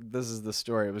think this is the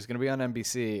story. It was going to be on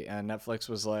NBC, and Netflix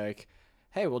was like,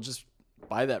 hey, we'll just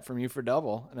buy that from you for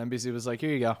double. And NBC was like,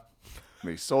 here you go.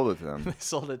 They sold it to them. They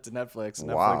sold it to Netflix.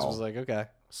 And Wow. Netflix was like, okay.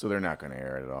 So they're not going to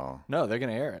air it at all? No, they're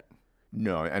going to air it.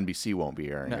 No, NBC won't be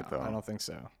airing it, though. I don't think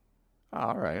so.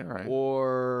 All right.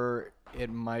 Or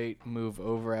it might move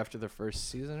over after the first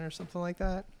season or something like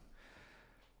that.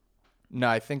 No,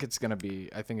 I think it's gonna be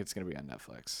on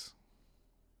Netflix.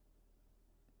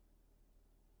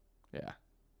 Yeah,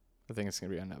 I think it's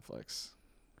gonna be on Netflix.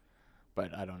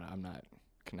 But I don't know. I'm not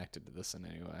connected to this in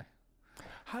any way.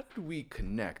 How did we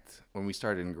connect when we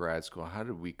started in grad school? How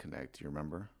did we connect? Do you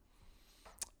remember?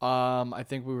 I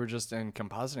think we were just in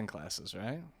compositing classes,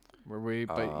 right? Were we?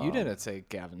 But you didn't take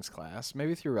Gavin's class.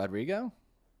 Maybe through Rodrigo?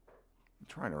 I'm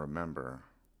trying to remember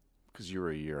because you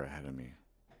were a year ahead of me.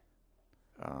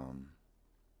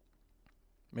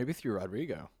 Maybe through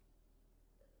Rodrigo.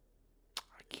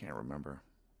 I can't remember.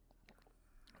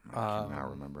 I cannot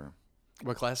remember.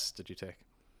 What classes did you take?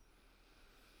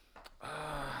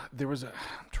 I'm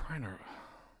trying to...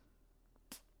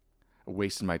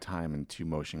 wasting my time in 2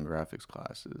 motion graphics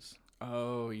classes.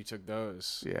 Oh, you took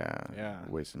those. Yeah.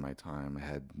 Wasting my time. I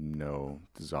had no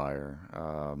desire.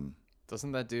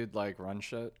 Doesn't that dude like run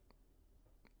shit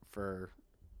for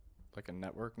like a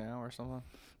network now or something?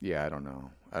 Yeah, I don't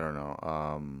know.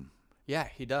 Yeah,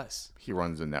 he does. He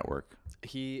runs a network.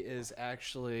 He is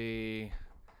actually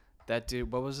that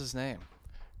dude. What was his name?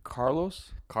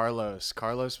 Carlos?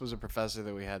 Carlos was a professor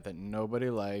that we had that nobody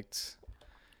liked.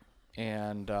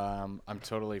 And I'm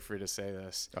totally free to say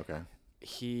this. Okay.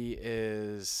 He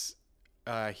is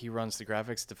he runs the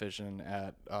graphics division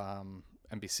at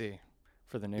NBC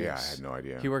for the news. Yeah, I had no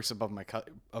idea. He works above my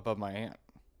aunt.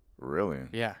 Really?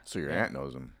 Yeah. So your aunt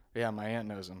knows him? Yeah, my aunt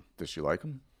knows him. Does she like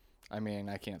him? I mean,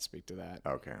 I can't speak to that.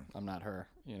 Okay. I'm not her,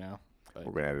 But,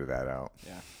 we're going to edit that out.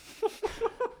 Yeah.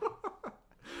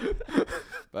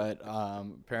 But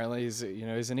apparently he's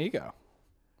an ego.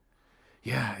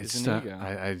 Yeah, He's it's an ego.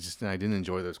 I didn't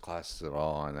enjoy those classes at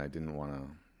all, and I didn't want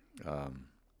to.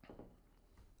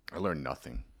 I learned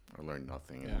nothing. And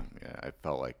I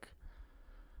felt like,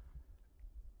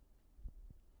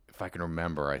 if I can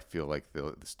remember, I feel like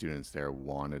the students there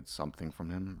wanted something from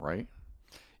him, right?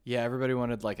 Yeah, everybody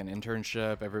wanted like an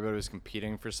internship. Everybody was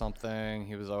competing for something.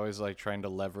 He was always like trying to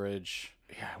leverage.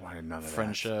 Yeah, I wanted none of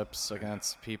friendships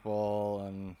against people.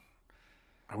 And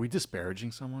are we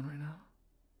disparaging someone right now?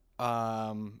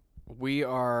 We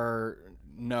are.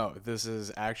 No, this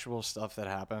is actual stuff that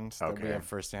happened that we Okay. have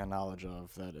firsthand knowledge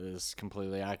of that is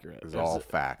completely accurate. It's all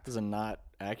fact. Is it not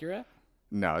accurate?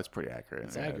 No, it's pretty accurate.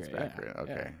 It's Yeah, accurate. It's accurate. Yeah,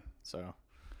 Okay. yeah. So.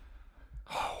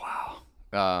 Oh wow.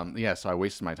 So I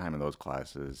wasted my time in those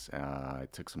classes. I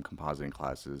took some compositing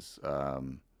classes.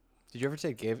 Did you ever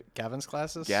take Gavin's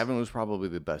classes? Gavin was probably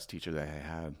the best teacher that I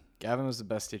had. Gavin was the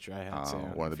best teacher I had too.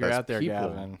 One of the if you're best out there, people.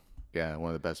 Gavin. Yeah, one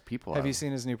of the best people. Have you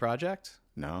seen his new project?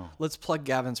 No. Let's plug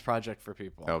Gavin's project for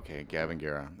people. Okay, Gavin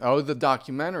Guerra. Oh, the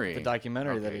documentary. The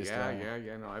documentary okay, that he's doing.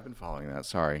 Yeah. No, I've been following that.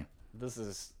 Sorry. This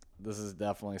is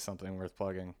definitely something worth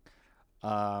plugging.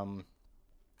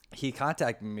 He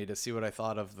contacted me to see what I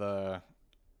thought of the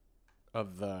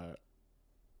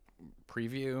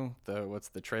preview,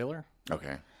 the trailer,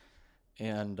 Okay.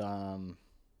 and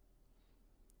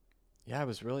yeah, I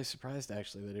was really surprised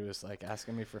actually that he was like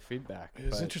asking me for feedback. It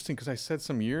was but- interesting because I said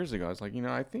some years ago, I was like,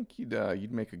 I think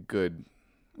you'd make a good.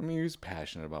 I mean, he was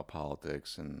passionate about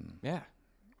politics, and Yeah.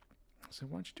 I said,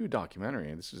 why don't you do a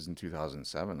documentary? This is in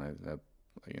 2007. I'd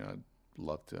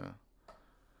love to.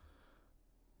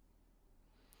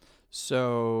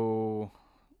 So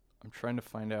I'm trying to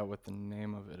find out what the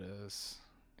name of it is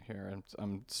here.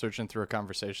 I'm searching through a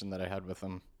conversation that I had with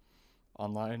him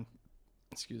online.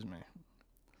 Excuse me.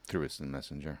 Through Instant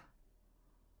Messenger.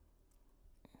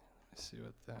 Let's see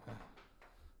what that.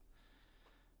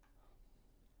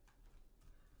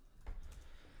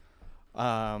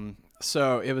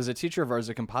 So it was a teacher of ours,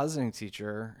 a compositing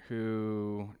teacher,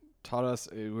 who taught us.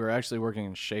 We were actually working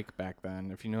in Shake back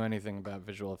then. If you know anything about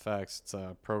visual effects, it's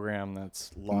a program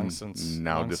that's long since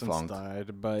defunct.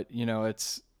 died. But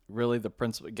it's really the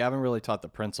principle. Gavin really taught the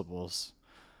principles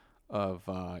of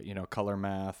color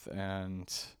math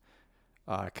and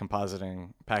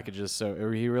compositing packages.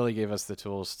 So he really gave us the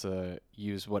tools to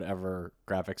use whatever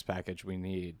graphics package we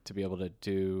need to be able to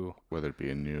do. Whether it be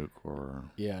a nuke or.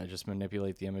 Yeah, just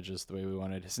manipulate the images the way we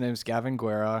wanted. His name's Gavin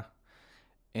Guerra,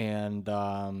 and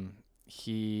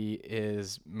he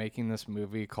is making this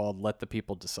movie called Let the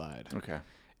People Decide. Okay.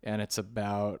 And it's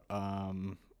about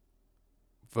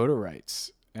voter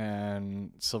rights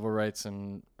and civil rights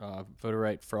and voter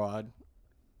right fraud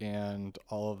and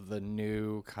all of the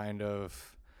new kind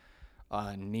of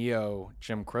neo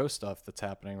Jim Crow stuff that's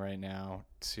happening right now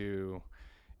to,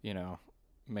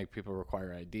 make people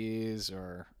require IDs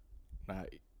or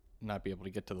not be able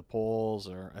to get to the polls,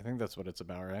 or I think that's what it's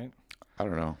about, right? I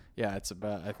don't know. Yeah,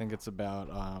 I think it's about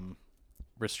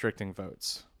restricting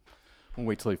votes. We'll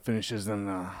wait till he finishes, then.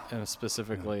 And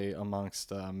specifically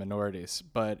amongst minorities.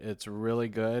 But it's really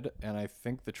good, and I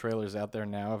think the trailer's out there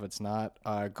now. If it's not,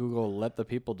 Google Let the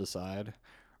People Decide,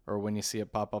 or when you see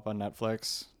it pop up on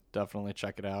Netflix, definitely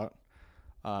check it out.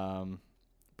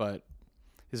 But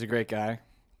he's a great guy.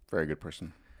 Very good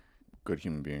person. Good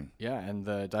human being. Yeah, and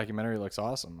the documentary looks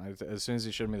awesome. As soon as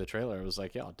he showed me the trailer, I was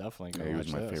like, yeah, I'll definitely go Yeah, he watch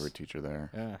was my this. favorite teacher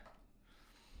there. Yeah.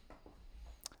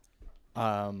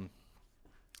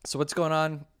 So what's going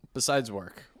on besides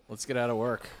work? Let's get out of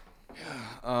work.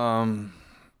 In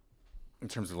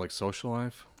terms of like social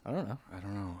life, I don't know. I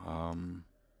don't know.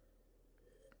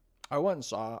 I went and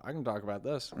saw. I can talk about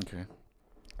this. Okay.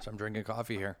 So I'm drinking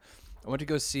coffee here. I went to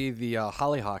go see the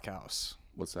Hollyhock House.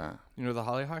 What's that? You know what the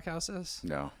Hollyhock House is?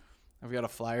 No. I've got a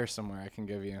flyer somewhere I can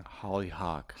give you.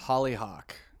 Hollyhock.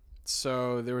 Hollyhock.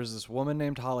 So there was this woman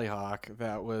named Hollyhock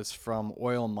that was from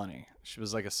Oil Money. She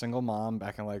was like a single mom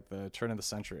back in like the turn of the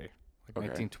century, like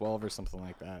 1912 or something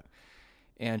like that.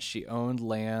 And she owned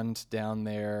land down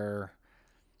there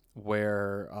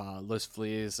where Los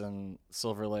Feliz and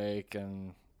Silver Lake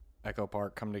and Echo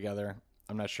Park come together.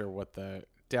 I'm not sure what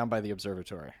down by the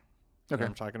observatory. You know what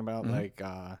I'm talking about? Mm-hmm. Like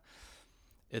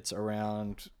it's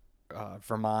around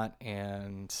Vermont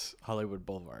and Hollywood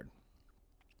Boulevard.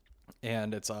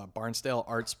 And it's Barnsdale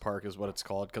Arts Park is what it's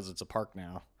called because it's a park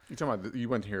now. You're talking about you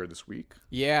went here this week?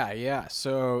 Yeah.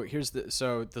 So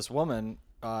this woman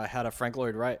had Frank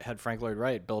Lloyd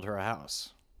Wright build her a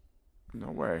house.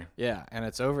 No way. Yeah, and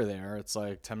it's over there. It's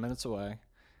like 10 minutes away.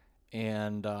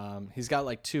 And he's got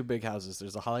like two big houses.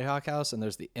 There's the Hollyhock House and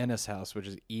there's the Ennis House, which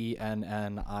is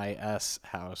Ennis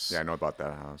house. Yeah, I know about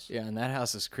that house. Yeah, and that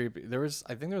house is creepy.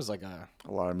 I think there was like A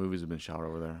lot of movies have been shot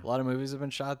over there. a lot of movies have been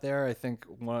shot there. I think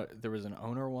there was an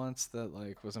owner once that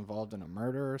like was involved in a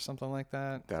murder or something like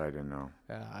that. That I didn't know.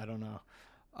 Yeah, I don't know.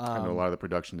 I know a lot of the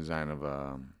production design of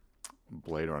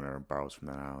Blade Runner borrows from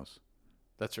that house.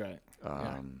 That's right.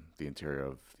 The interior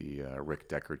of the Rick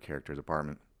Deckard character's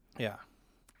apartment Yeah.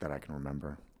 that I can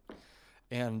remember.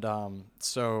 And the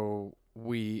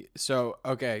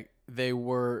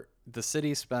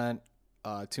city spent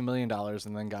 $2 million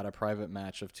and then got a private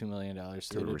match of $2 million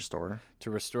To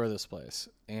restore this place.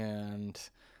 And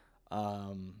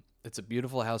it's a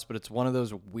beautiful house, but it's one of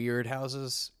those weird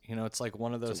houses. It's like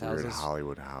one of those It's a houses. weird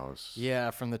Hollywood house.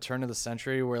 Yeah, from the turn of the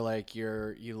century, where like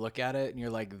you look at it and you're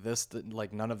like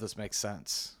like none of this makes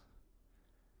sense.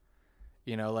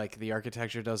 Like the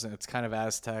architecture doesn't. It's kind of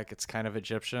Aztec. It's kind of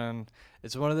Egyptian.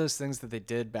 It's one of those things that they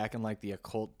did back in like the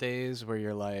occult days, where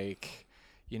you're like,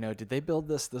 did they build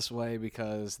this way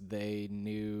because they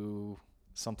knew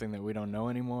something that we don't know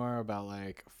anymore about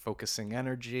like focusing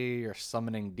energy or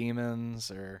summoning demons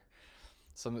or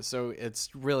something? So it's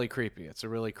really creepy. It's a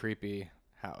really creepy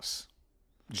house.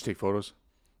 Did you take photos?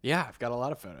 Yeah, I've got a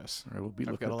lot of photos. All right, we'll be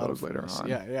I've looking got a at lot those of later photos. on.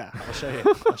 Yeah. I'll show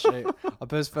you. I'll show you. I'll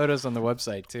post photos on the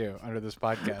website too under this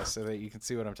podcast so that you can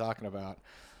see what I'm talking about.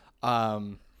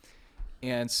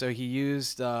 And so he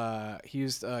used a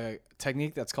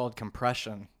technique that's called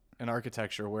compression in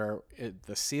architecture, where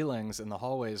the ceilings in the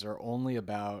hallways are only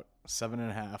about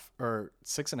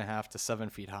 6.5 to 7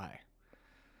 feet high.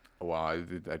 Wow,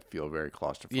 I'd feel very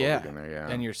claustrophobic Yeah, in there. Yeah,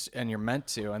 and you're meant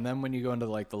to. And then when you go into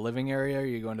like the living area, or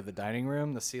you go into the dining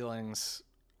room, the ceilings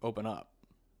open up.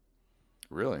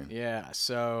 really. Yeah,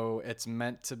 so it's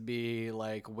meant to be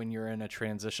like when you're in a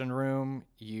transition room,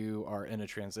 you are in a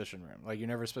transition room. Like you're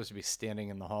never supposed to be standing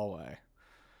in the hallway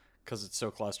because it's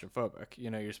so claustrophobic. You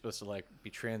know, you're supposed to like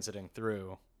be transiting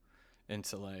through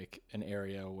into like an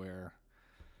area where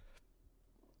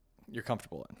you're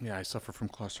comfortable in. Yeah, I suffer from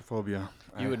claustrophobia.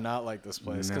 You would not like this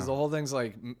place because No. the whole thing's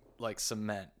like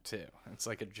cement too. It's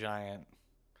like a giant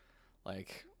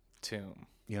like tomb.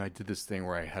 You know, I did this thing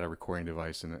where I had a recording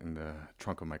device in the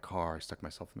trunk of my car. I stuck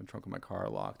myself in the trunk of my car,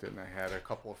 locked it, and I had a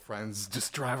couple of friends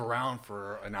just drive around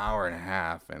for an hour and a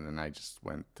half, and then I just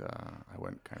went, I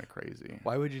went kind of crazy.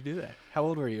 Why would you do that? How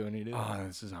old were you when you did that? I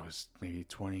was maybe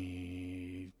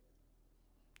 22,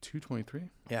 23.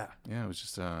 Yeah. Yeah, it was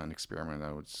just an experiment.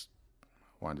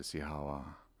 Wanted to see how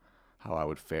I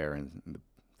would fare in the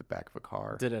back of a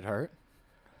car. Did it hurt?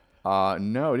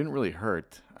 No, it didn't really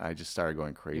hurt. I just started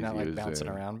going crazy. You're not like It was, bouncing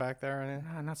around back there or anything?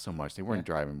 Nah, not so much. They weren't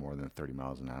driving more than 30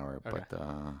 miles an hour, Okay. but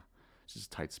it's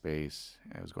just tight space.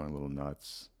 I was going a little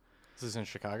nuts. This is in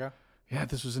Chicago? Yeah,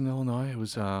 this was in Illinois. It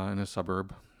was in a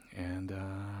suburb, and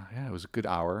yeah, it was a good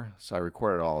hour. So I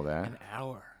recorded all of that. An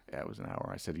hour. Yeah, it was an hour.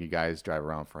 I said, "You guys drive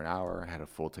around for an hour." I had a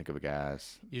full tank of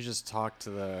gas. You just talk to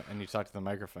the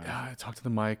microphone. Yeah, I talked to the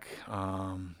mic.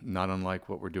 Not unlike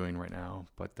what we're doing right now,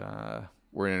 but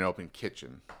we're in an open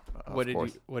kitchen. What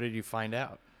did you find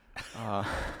out? What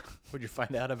did you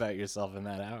find out about yourself in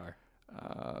that hour?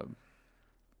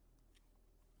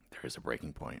 There is a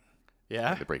breaking point.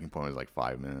 Yeah? The breaking point was like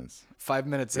 5 minutes. 5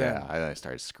 minutes Yeah, in. I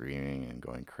started screaming and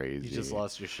going crazy. You just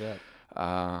lost your shit.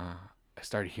 I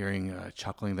started hearing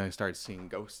chuckling. Then I started seeing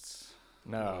ghosts.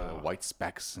 No. White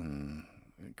specks and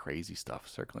crazy stuff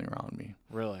circling around me.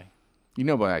 Really? You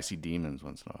know, but I see demons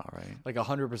once in a while, right? Like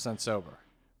 100% sober.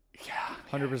 Yeah.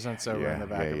 100% sober in the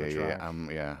back of the trunk.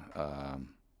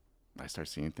 I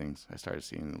started seeing things. I started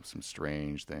seeing some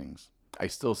strange things. I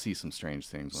still see some strange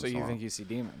things. So you think you see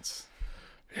demons?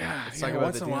 Yeah, It's yeah, like about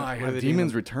once the in a while I demon- what do have the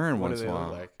demons demon- return what do once in they a look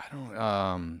while. like? I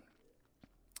don't.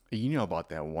 You know about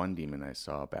that one demon I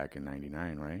saw back in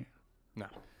 '99, right? No.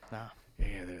 Yeah,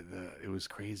 it was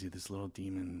crazy. This little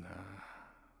demon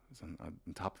was on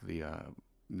top of the.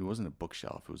 It wasn't a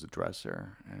bookshelf; it was a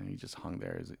dresser, and he just hung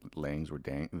there. His legs were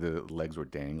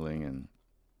dangling, and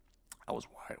I was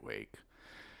wide awake,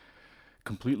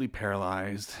 completely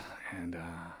paralyzed, and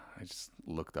I just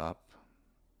looked up.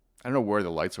 I don't know where the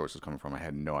light source was coming from. I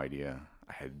had no idea.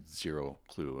 I had zero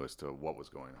clue as to what was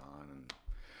going on, and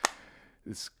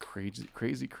this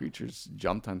crazy creatures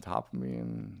jumped on top of me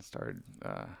and started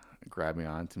grabbing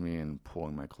onto me and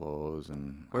pulling my clothes.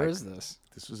 And Where is this?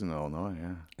 This was in Illinois,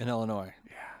 yeah. In Illinois?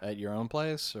 Yeah. At your own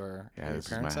place or Yeah, at your this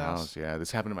is my parents' house. Yeah,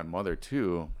 this happened to my mother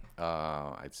too.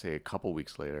 I'd say a couple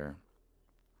weeks later,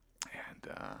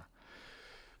 and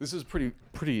this is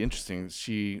pretty interesting.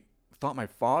 She thought my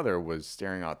father was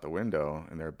staring out the window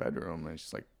in their bedroom, and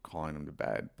she's like calling him to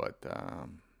bed, but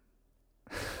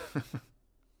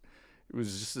it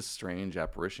was just a strange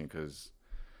apparition because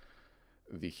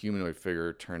the humanoid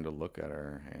figure turned to look at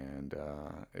her, and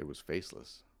it was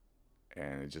faceless,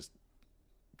 and it just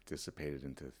dissipated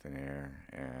into thin air,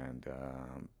 and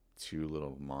two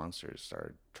little monsters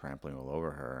started trampling all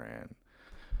over her and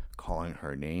calling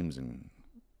her names, and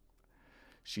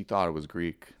she thought it was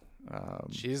Greek.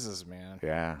 Jesus, man.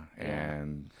 Yeah,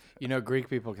 and You know, Greek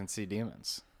people can see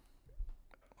demons.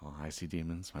 well, I see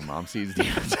demons. My mom sees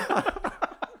demons.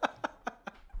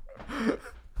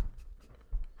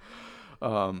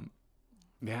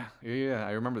 Yeah.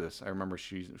 I remember this. I remember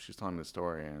she's telling me the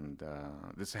story, and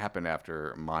this happened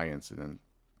after my incident.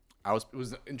 It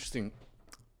was interesting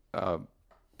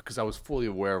because I was fully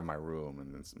aware of my room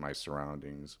and my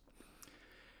surroundings,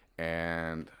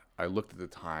 and I looked at the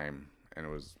time, and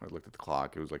I looked at the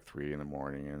clock. It was like 3 a.m,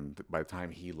 and by the time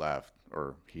he left,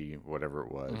 or he, whatever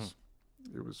it was,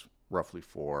 it was roughly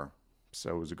 4.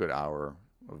 So it was a good hour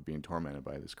of being tormented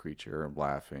by this creature and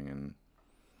laughing, and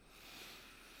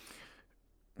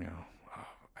you know,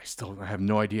 I have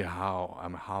no idea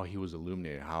how he was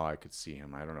illuminated, how I could see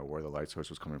him. I don't know where the light source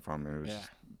was coming from. It was just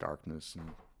darkness, and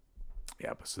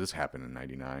Yeah, but so this happened in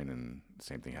 '99, and the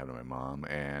same thing happened to my mom,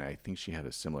 and I think she had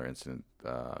a similar incident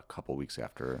a couple weeks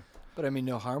after. But I mean,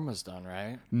 no harm was done,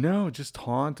 right? No, just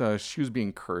taunt. She was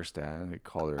being cursed at. They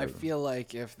called her. I feel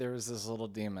like if there was this little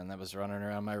demon that was running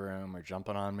around my room or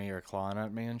jumping on me or clawing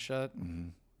at me and shit,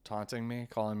 taunting me,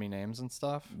 calling me names and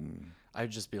stuff, I'd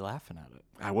just be laughing at it.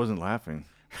 I wasn't laughing.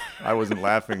 I wasn't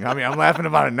laughing. I mean, I'm laughing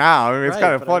about it now. I mean, it's Right,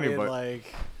 kind of but funny, I mean, but like,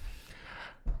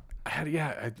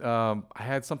 I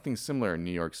had something similar in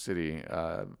New York City.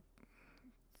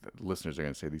 The listeners are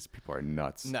gonna say these people are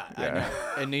nuts. nah, Yeah.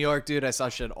 I know. In New York, dude, I saw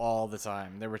shit all the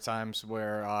time. There were times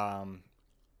where a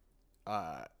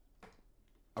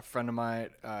friend of mine,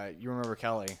 you remember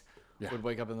Kelly, Yeah. would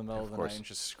wake up in the middle of the course. night and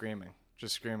just screaming.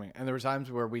 And there were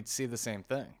times where we'd see the same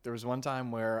thing. There was one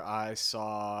time where I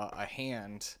saw a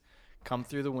hand come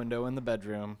through the window in the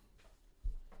bedroom,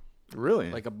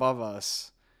 Really? like above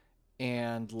us,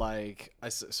 and like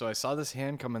so I saw this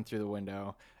hand coming through the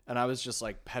window, and I was just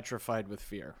like petrified with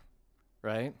fear,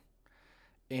 right?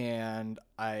 And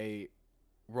I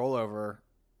roll over,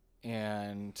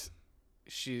 and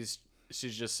she's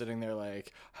just sitting there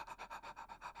like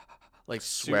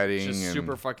Sweating just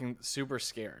and- super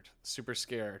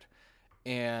scared.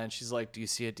 And she's like, "Do you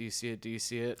see it? Do you see it? Do you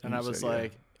see it?" And You I was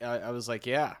said, yeah. like, I was like,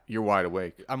 "Yeah, You're wide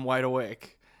awake. I'm wide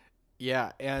awake."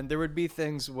 Yeah, and there would be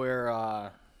things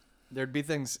where there'd be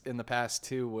things in the past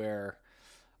too where,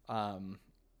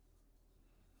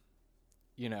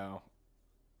 you know,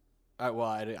 I don't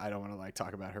want to like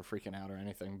talk about her freaking out or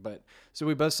anything, but so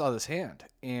we both saw this hand,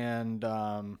 and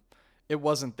it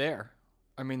wasn't there.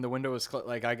 I mean, the window was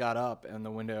like I got up and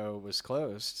the window was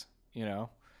closed, you know,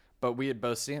 but we had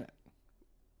both seen it.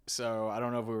 So I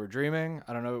don't know if we were dreaming.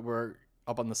 I don't know if we're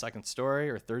up on the second story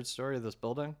or third story of this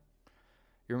building.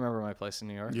 You remember my place in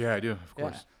New York? Yeah, I do. Of Yeah.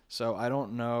 course. So I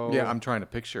don't know. Yeah, I'm trying to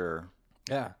picture.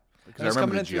 Yeah. Because And I it's remember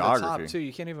coming the in through the top geography. too.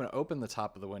 You can't even open the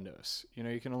top of the windows. You know,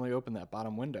 you can only open that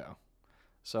bottom window.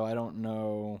 So I don't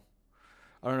know.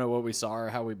 I don't know what we saw or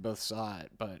how we both saw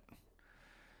it, but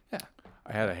yeah.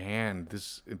 I had a hand.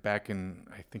 This back in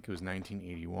I think it was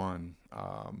 1981.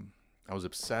 I was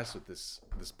obsessed with this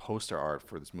poster art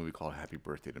for this movie called Happy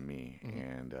Birthday to Me,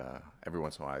 and every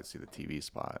once in a while I'd see the TV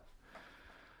spot,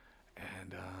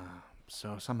 and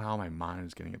so somehow my mind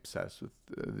is getting obsessed with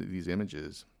these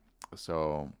images.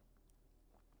 So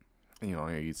you know,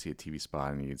 you'd see a TV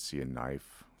spot and you'd see a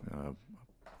knife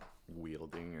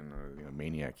wielding and a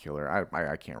maniac killer.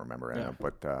 I can't remember, Yeah.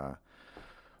 but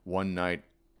one night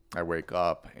I wake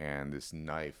up and this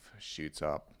knife shoots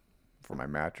up from my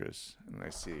mattress, and I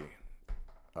see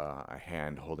a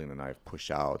hand holding the knife push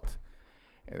out,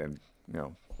 and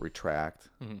then retract,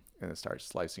 and it starts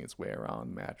slicing its way around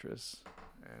the mattress,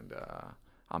 and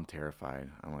I'm terrified.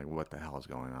 I'm like, what the hell is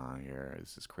going on here?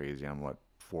 This is crazy. I'm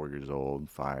 4 years old,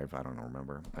 5, I don't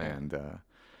remember, and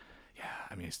yeah,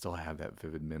 I mean, I still have that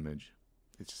vivid image.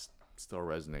 It just still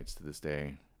resonates to this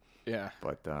day. Yeah.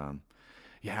 But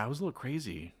yeah, I was a little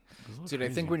crazy. Dude, I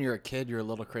think when you're a kid, you're a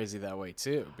little crazy that way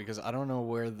too, because I don't know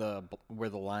where the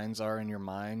lines are in your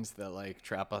minds that like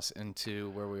trap us into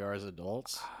where we are as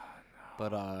adults.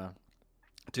 But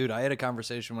dude, I had a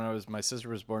conversation my sister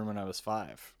was born when I was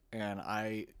 5, and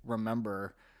I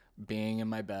remember being in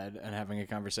my bed and having a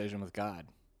conversation with God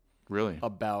Really?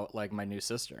 about like my new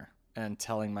sister and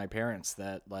telling my parents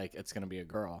that like it's gonna be a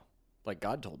girl, like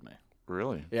God told me.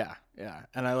 Really? Yeah,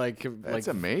 and I like That's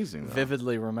amazing, though.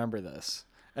 vividly remember this,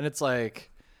 and it's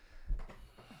like,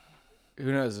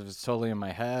 who knows if it's totally in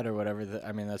my head or whatever.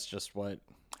 I mean, that's just what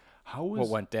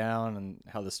went down and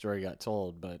how the story got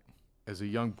told. But as a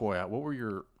young boy, what were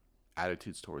your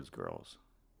attitudes towards girls?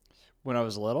 when I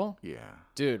was little, Yeah.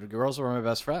 dude, girls were my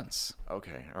best friends.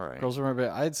 Okay. All right. Girls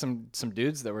were I had some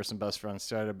dudes that were some best friends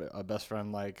too. I had a best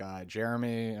friend like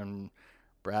Jeremy and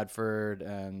Bradford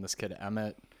and this kid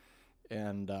Emmett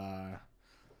and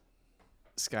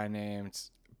this guy named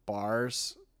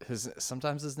Bars.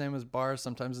 Sometimes his name was Bars,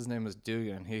 sometimes his name was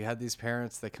Dugan. He had these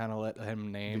parents that kind of let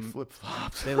him name. Flip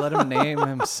flops. They let him name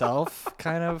himself,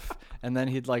 kind of, and then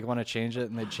he'd like want to change it,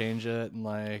 and they'd change it, and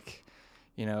like,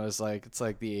 you know, it's like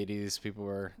the '80s. People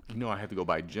were. You know, I had to go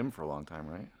by Jim for a long time,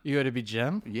 right? You had to be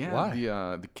Jim. Yeah. Why?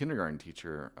 The kindergarten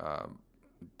teacher.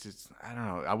 Just I don't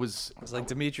know. I was like,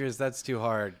 Demetrius, that's too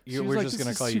hard. She was We're like, just "This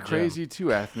gonna is call too you Jim. crazy,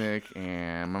 too ethnic."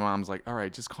 And my mom's like, "All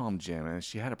right, just call him Jim." And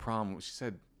she had a problem. She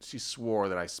said she swore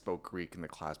that I spoke Greek in the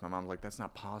class. My mom's like, "That's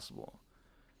not possible.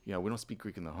 You know, we don't speak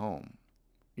Greek in the home."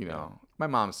 You know, my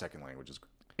mom's second language is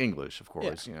English, of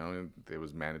course. Yeah. You know, it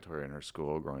was mandatory in her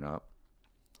school growing up.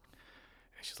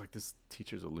 And she's like, "This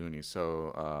teacher's a loony."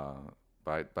 So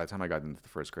by the time I got into the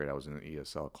first grade, I was in an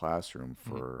ESL classroom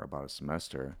for about a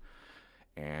semester.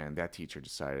 And that teacher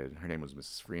decided, her name was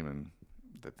Mrs. Freeman,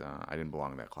 that I didn't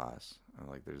belong in that class.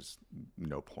 Like, there's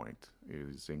no point.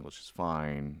 His English is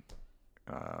fine.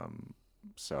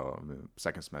 So the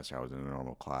second semester, I was in a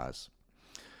normal class.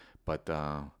 But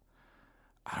I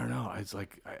don't know. It's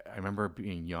like I remember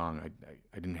being young.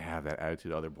 I didn't have that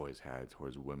attitude other boys had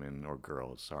towards women or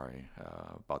girls. Sorry,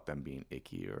 about them being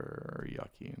icky or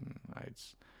yucky. And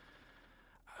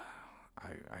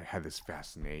I had this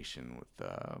fascination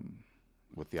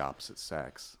with the opposite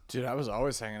sex. Dude, I was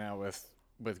always hanging out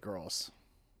with girls.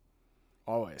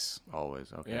 Always.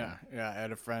 Always. Okay. Yeah. I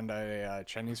had a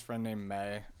Chinese friend named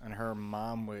May, and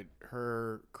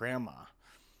her grandma,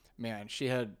 man, she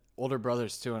had older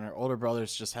brothers too, and her older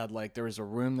brothers just had like, there was a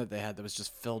room that they had that was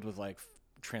just filled with like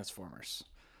Transformers.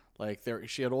 Like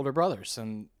she had older brothers,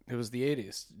 and it was the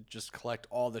 80s. Just collect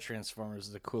all the Transformers,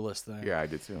 the coolest thing. Yeah, I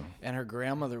did too. And her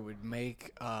grandmother would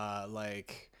make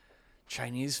like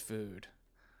Chinese food,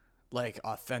 like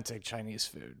authentic Chinese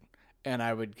food.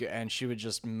 And she would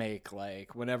just make,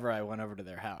 like, whenever I went over to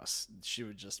their house, she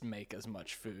would just make as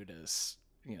much food as,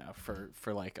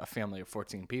 for like a family of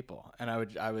 14 people. And I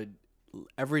would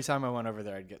every time I went over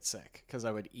there, I'd get sick because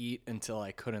I would eat until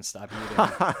I couldn't stop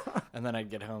eating. And then I'd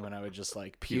get home and I would just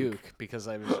like puke because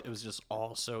it was just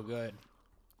all so good.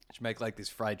 She'd make like these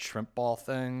fried shrimp ball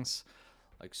things,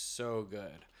 like so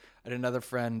good. I had another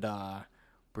friend,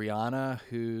 Brianna,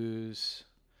 who's,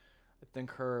 I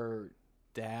think her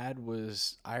dad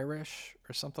was Irish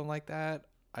or something like that.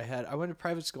 I went to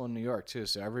private school in New York too,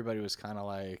 so everybody was kind of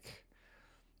like,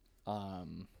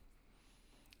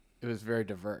 it was very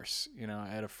diverse. I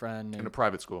had a friend In a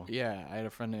private school. Yeah, I had a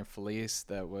friend named Felice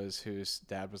whose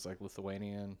dad was like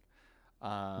Lithuanian.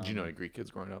 Did you know any Greek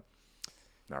kids growing up?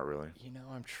 Not really.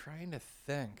 I'm trying to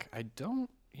think. I don't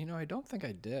think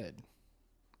I did.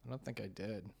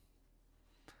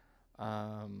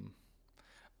 I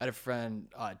had a friend,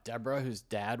 Deborah, whose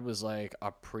dad was like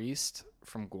a priest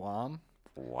from Guam.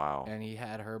 Wow. And he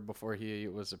had her before he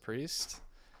was a priest.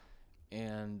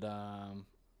 And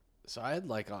so I had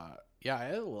I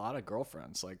had a lot of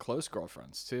girlfriends, like close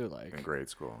girlfriends too, like In grade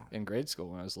school.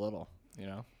 When I was little,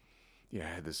 Yeah,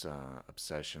 I had this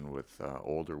obsession with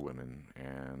older women,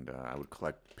 and I would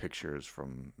collect pictures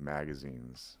from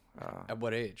magazines. At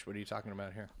what age? What are you talking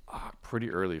about here? Pretty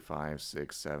early, 5,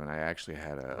 6, 7. I actually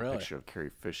had a Really? picture of Carrie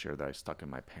Fisher that I stuck in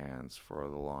my pants for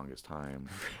the longest time.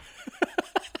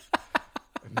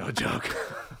 No joke.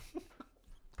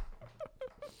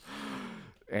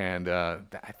 And I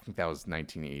think that was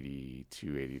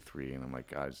 1982, 83, and I'm like,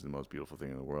 God, this is the most beautiful thing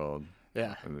in the world.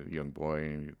 Yeah. As a young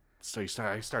boy. So I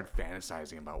started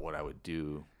fantasizing about what I would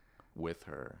do with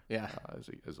her. Yeah.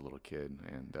 As a little kid,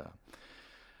 and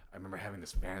I remember having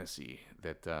this fantasy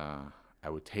that I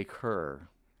would take her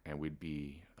and we'd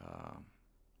be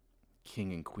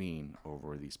king and queen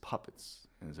over these puppets,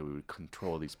 and so we would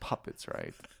control these puppets,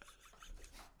 right?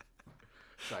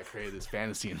 So I created this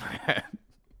fantasy in my head,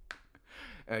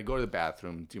 and I'd go to the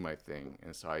bathroom, do my thing,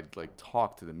 and so I'd like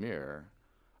talk to the mirror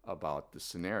about the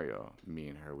scenario. Me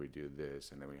and her, we do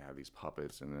this, and then we have these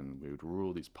puppets, and then we would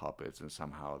rule these puppets, and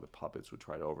somehow the puppets would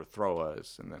try to overthrow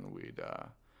us, and then we'd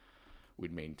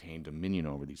maintain dominion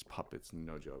over these puppets.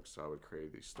 No joke. So I would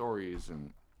create these stories,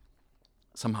 and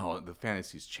somehow the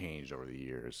fantasies changed over the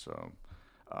years. So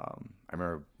I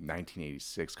remember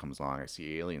 1986 comes along. I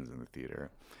see Aliens in the theater,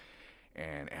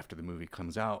 and after the movie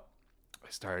comes out, I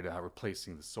started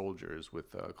replacing the soldiers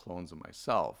with clones of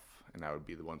myself, and I would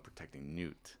be the one protecting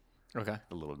Newt. Okay.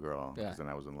 The little girl. Yeah. Because then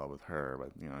I was in love with her,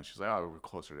 but she's like, oh, we're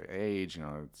closer to age.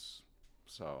 It's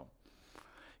so.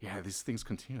 Yeah, these things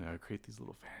continue. I would create these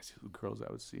little fantasies with girls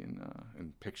I would see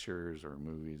in pictures or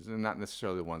movies, and not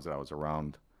necessarily the ones that I was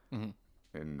around in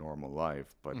normal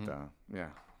life. But yeah,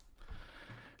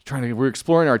 we're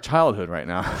exploring our childhood right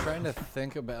now. I'm trying to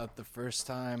think about the first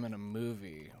time in a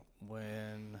movie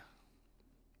when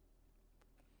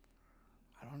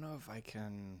I don't know if I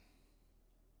can.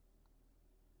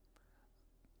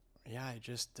 Yeah, I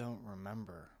just don't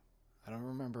remember. I don't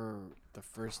remember the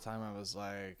first time I was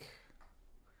like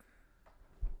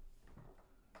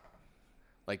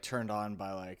turned on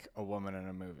by like a woman in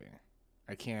a movie.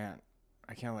 I can't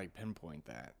like pinpoint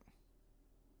that.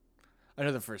 I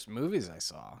know the first movies I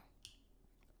saw.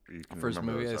 First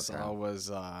movie I saw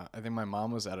was I think my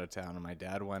mom was out of town and my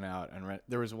dad went out and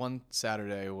there was one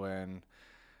Saturday when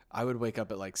I would wake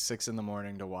up at like 6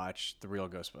 a.m. to watch The Real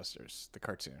Ghostbusters, the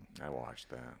cartoon. I watched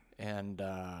that. And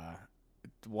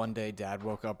one day Dad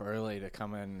woke up early to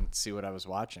come in and see what I was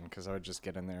watching because I would just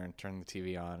get in there and turn the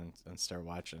TV on and start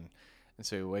watching. And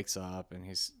so he wakes up and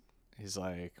he's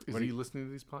like, Is he listening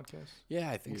to these podcasts? Yeah,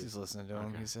 I think he's listening to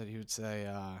him. Okay. He said he would say,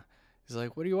 He's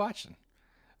like, "What are you watching?"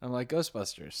 I'm like,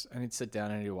 "Ghostbusters." And he'd sit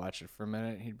down and he'd watch it for a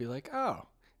minute. And he'd be like, "Oh."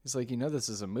 He's like, "This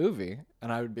is a movie."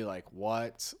 And I would be like,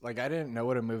 "What?" Like, I didn't know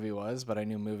what a movie was, but I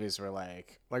knew movies were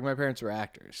like my parents were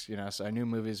actors, so I knew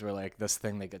movies were like this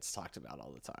thing that gets talked about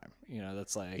all the time.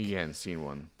 That's like He hadn't seen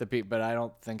one. but I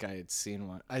don't think I had seen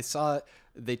one. I saw it.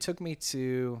 They took me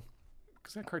to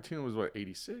Because that cartoon was what,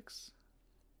 86?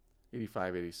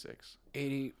 85, 86.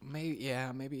 80,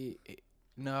 maybe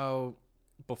no,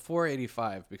 before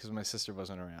 85 because my sister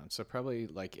wasn't around. So probably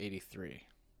like 83.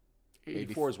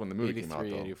 84 is when the movie came out,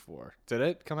 though. 84. Did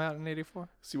it come out in 84?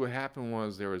 See, what happened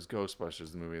was there was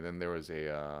Ghostbusters, the movie. Then there was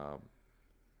a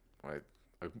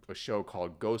show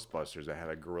called Ghostbusters that had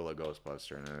a gorilla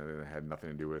Ghostbuster, and it had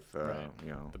nothing to do with,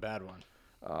 the bad one.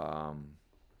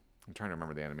 I'm trying to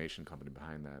remember the animation company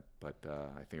behind that, but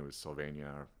I think it was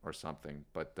Sylvania or something.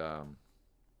 But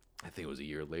I think it was a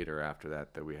year later after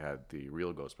that we had the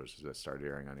real Ghostbusters that started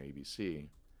airing on ABC.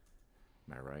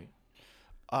 Am I right?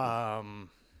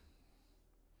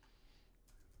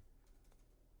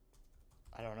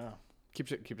 I don't know. Keep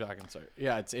talking. Sorry.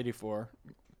 Yeah, it's 84.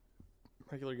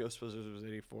 Regular Ghostbusters was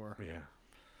 84. Yeah.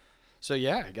 So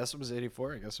yeah, I guess it was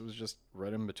 84. I guess it was just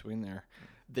right in between there.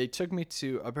 They took me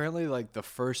to apparently like the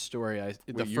first story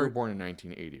You were born in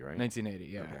 1980, right? 1980.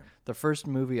 Yeah. Okay. The first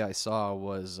movie I saw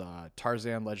was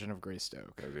Tarzan: Legend of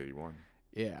Greystoke. That was 81.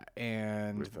 Yeah,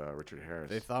 and With Richard Harris.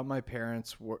 they thought my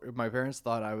parents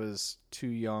thought I was too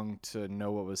young to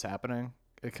know what was happening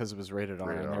because it was rated R,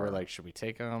 Rated and they were R. like, "Should we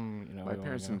take them?" My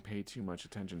parents didn't pay too much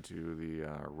attention to the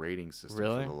rating system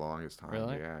Really? for the longest time.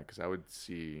 Really? Yeah, because I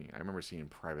remember seeing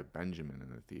Private Benjamin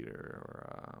in the theater,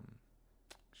 or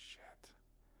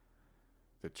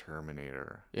The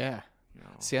Terminator. Yeah. You know.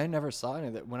 See, I never saw any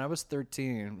of that. When I was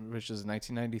 13, which is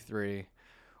 1993,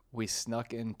 we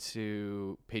snuck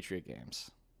into Patriot Games.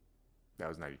 That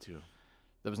was 92.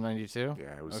 That was 92?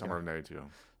 Yeah, it was Okay. summer of 92.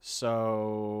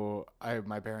 So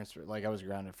my parents were like, I was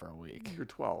grounded for a week. You're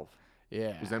 12.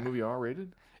 Yeah. Was that movie R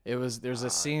rated? There's a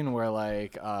scene where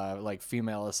like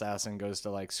female assassin goes to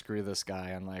like screw this guy,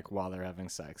 and like while they're having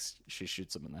sex, she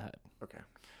shoots him in the head. Okay.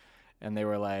 And they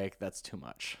were like, that's too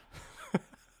much.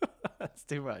 That's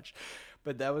too much.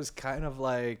 But that was kind of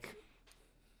like,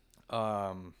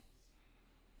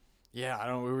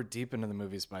 yeah, we were deep into the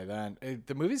movies by then.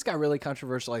 The movies got really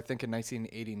controversial, I think, in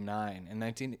 1989. And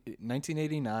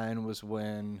 1989 was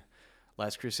when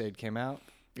Last Crusade came out.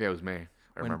 Yeah, it was May.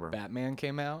 I remember. Batman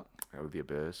came out. That was The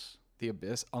Abyss. The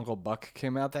Abyss. Uncle Buck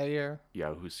came out that year.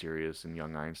 Yahoo Serious and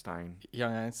Young Einstein.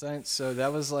 Young Einstein. So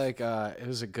that was like, it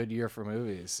was a good year for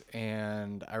movies.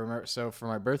 And I remember, so for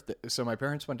my birthday, so my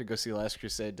parents went to go see Last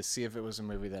Crusade to see if it was a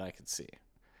movie that I could see.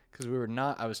 Because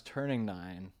I was turning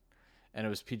 9, and it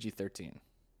was PG-13.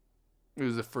 It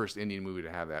was the first Indian movie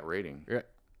to have that rating.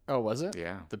 Oh, was it?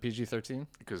 Yeah. The PG-13?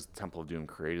 Because Temple of Doom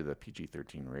created the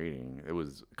PG-13 rating. It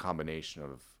was a combination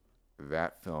of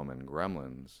that film and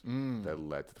Gremlins that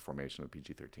led to the formation of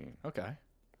PG-13. Okay.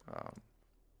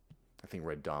 I think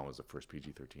Red Dawn was the first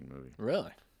PG-13 movie.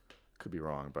 Really? Could be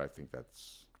wrong, but I think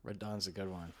that's... Red Dawn's a good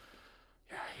one.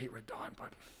 Yeah, I hate Red Dawn,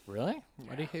 but... Really?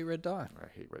 Why do you hate Red Dawn? I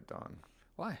hate Red Dawn.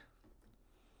 Why?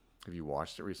 Have you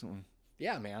watched it recently?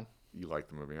 Yeah, man. You like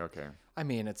the movie? Okay. I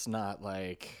mean, it's not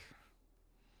like...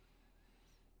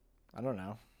 I don't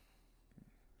know.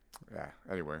 Yeah,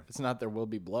 anyway. It's not There Will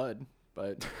Be Blood,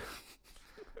 but...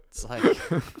 It's like...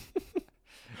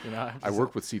 I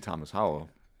worked with C. Thomas Howell.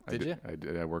 Did you? I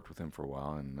did. I worked with him for a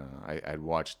while, and I'd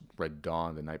watched Red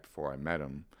Dawn the night before I met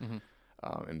him.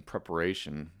 In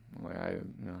preparation. Like, I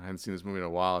hadn't seen this movie in a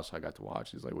while, so I got to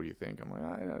watch. He's like, "What do you think?" I'm like,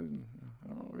 "I don't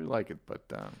really like it, but."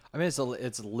 I mean,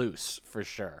 it's loose for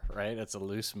sure, right? It's a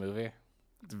loose movie.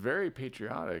 It's very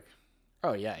patriotic.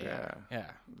 Oh yeah.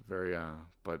 Very,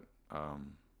 but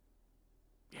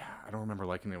yeah, I don't remember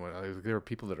liking it. There were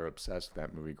people that are obsessed with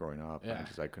that movie growing up. Yeah.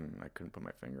 I couldn't put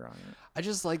my finger on it. I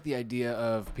just like the idea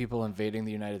of people invading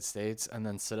the United States and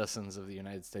then citizens of the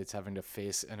United States having to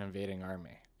face an invading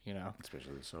army.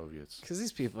 Especially the Soviets. Because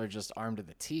these people are just armed to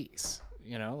the teeth.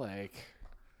 Like,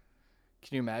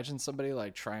 can you imagine somebody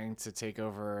like trying to take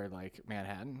over like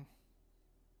Manhattan?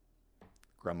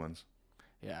 Gremlins.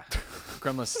 Yeah,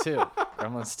 Gremlins 2.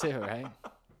 Gremlins 2, right?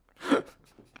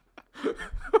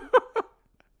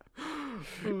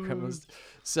 Gremlins.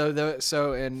 So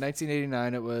in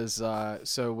 1989 it was.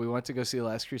 So we went to go see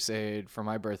Last Crusade for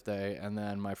my birthday, and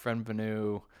then my friend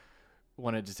Vanu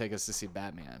wanted to take us to see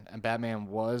Batman, and Batman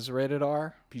was rated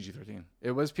R. PG-13.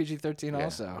 It was PG-13 Yeah,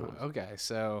 also. it was. Okay,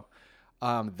 so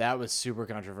that was super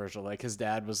controversial. Like his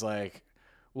dad was like,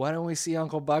 "Why don't we see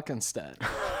Uncle Buck instead?"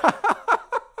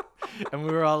 And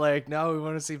we were all like, no, we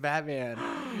want to see Batman.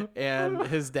 And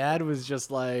his dad was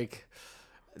just like,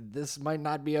 this might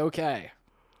not be okay.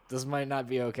 This might not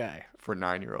be okay For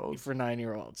 9-year-olds. for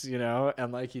 9-year-olds, you know?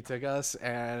 And like he took us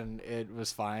and it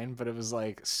was fine, but it was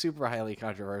like super highly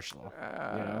controversial.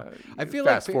 You know? I feel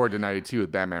Fast like forward to 92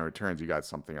 with Batman Returns, you got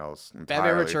something else Batman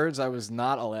entirely. Returns I was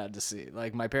not allowed to see.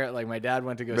 Like my dad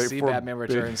went to go They see forbid- Batman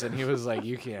Returns and he was like,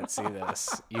 you can't see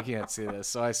this. You can't see this.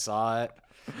 So I saw it.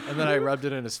 And then I rubbed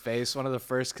it in his face. One of the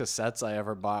first cassettes I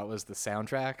ever bought was the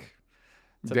soundtrack.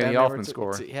 to Danny Batman Elfman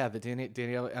score. Yeah, the Danny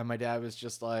and my dad was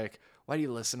just like, why do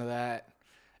you listen to that?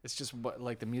 It's just what,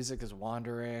 like, the music is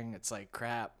wandering. It's like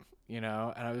crap, you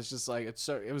know? And I was just like,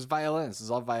 it was violins. It's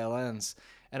all violins.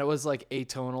 And it was like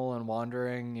atonal and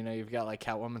wandering. You know, you've got like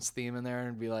Catwoman's theme in there and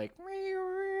it'd be like,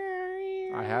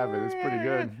 I have it. It's pretty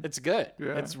good. It's good.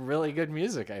 Yeah. It's really good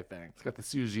music, I think. It's got the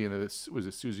Susie and was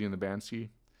it Susie and the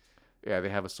Banshee? Yeah, they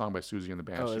have a song by Susie and the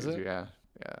Banshee. Oh, is it? Yeah.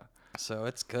 So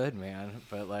it's good, man.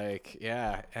 But like,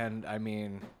 yeah. And I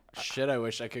mean, shit, I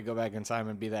wish I could go back in time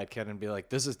and be that kid and be like,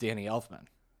 this is Danny Elfman.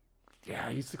 Yeah,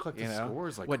 I used to collect You the know?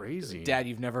 scores like What, crazy. Dad,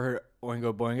 you've never heard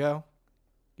Oingo Boingo?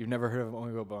 You've never heard of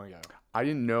Oingo Boingo? I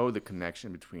didn't know the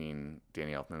connection between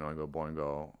Danny Elfman and Oingo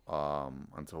Boingo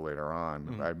until later on.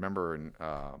 Mm-hmm. I remember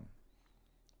because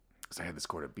I had the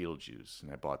score to Beetlejuice,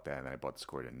 and I bought that, and I bought the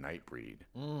score to Nightbreed,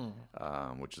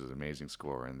 which is an amazing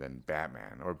score, and then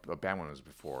Batman, or Batman was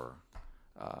before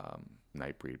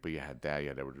Nightbreed, but you had that, you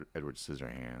had Edward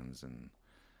Scissorhands, and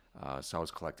so I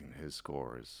was collecting his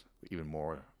scores even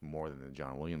more than the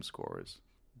John Williams scores.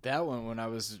 That one, when I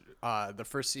was, the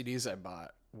first CDs I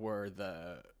bought were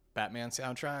the Batman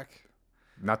soundtrack.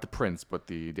 Not the Prince, but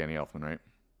the Danny Elfman, right?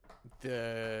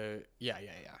 Yeah.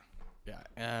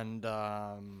 And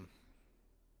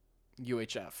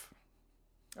UHF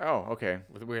Oh, okay.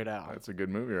 with Weird Al. That's a good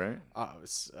movie, right? Oh, it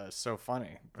was so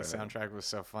funny. The soundtrack was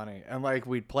so funny. And like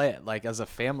we'd play it, like as a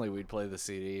family we'd play the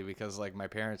CD because like my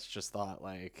parents just thought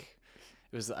like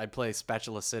I'd play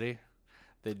Spatula City.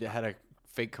 They had a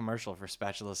fake commercial for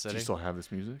Spatula Do City. you still have this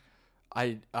music?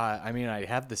 I mean I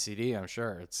have the CD, I'm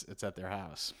sure. It's at their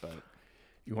house, but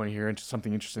You want to hear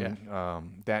something interesting?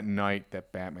 That night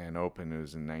that Batman opened, it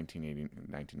was in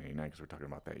 1989, because we're talking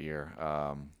about that year.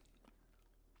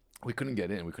 We couldn't get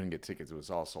in. We couldn't get tickets. It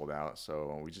was all sold out.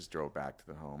 So we just drove back to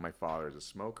the home. My father is a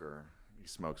smoker. He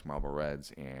smokes Marlboro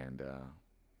Reds. And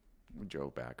we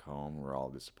drove back home. We're all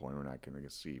disappointed we're not going to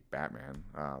see Batman.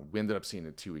 We ended up seeing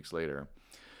it 2 weeks later.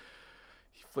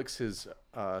 He flicks his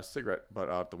cigarette butt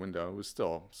out the window. It was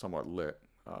still somewhat lit.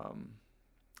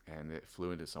 And it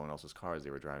flew into someone else's car as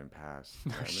they were driving past.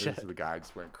 And the guy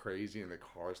just went crazy, and the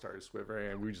car started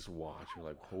swerving, and we just watched. We're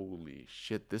like, "Holy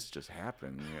shit, this just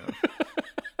happened!" You know?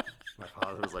 My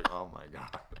father was like, "Oh my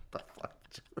god, what the fuck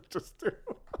did you just do?"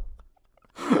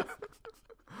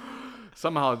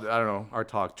 Somehow, I don't know. Our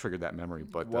talk triggered that memory,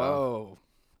 but whoa.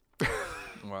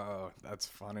 Whoa, that's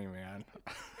funny, man.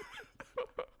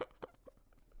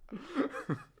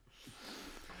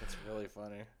 That's really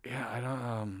funny. yeah, I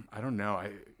don't know.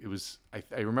 I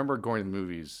remember going to the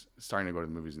movies, starting to go to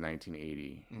the movies in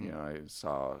 1980. You know, I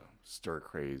saw Stir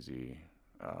Crazy,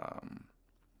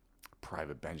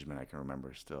 Private Benjamin. I can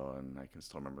remember still, and I can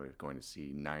still remember going to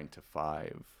see 9 to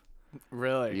 5.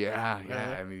 Really? Yeah. Really?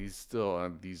 I mean,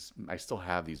 I still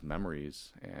have these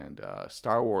memories. And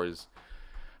Star Wars,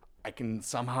 I can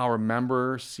somehow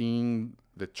remember seeing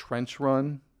the Trench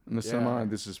Run in the cinema.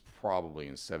 And this is probably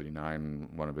in '79,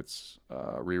 one of its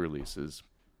re-releases.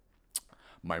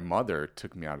 My mother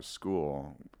took me out of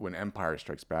school when Empire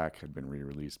Strikes Back had been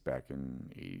re-released back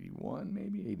in 81,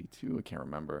 maybe 82. I can't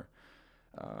remember.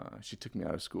 She took me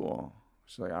out of school.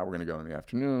 She's like, we're going to go in the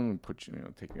afternoon,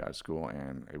 take me out of school.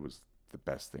 And it was the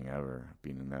best thing ever,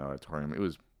 being in that auditorium. It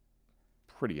was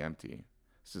pretty empty.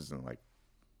 This isn't like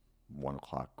 1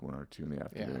 o'clock, 1 or 2 in the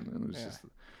afternoon. Yeah. And it was just,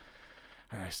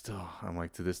 and I'm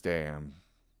like, to this day, I'm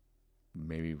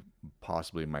maybe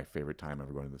possibly my favorite time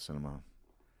ever going to the cinema.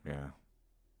 Yeah.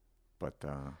 But,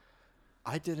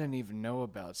 I didn't even know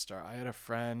about Star. I had a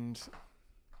friend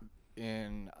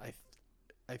in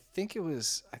I think it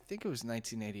was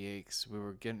 1988 because we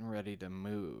were getting ready to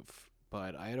move.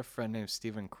 But I had a friend named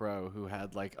Stephen Crow who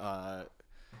had like a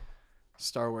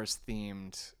Star Wars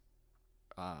themed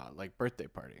like birthday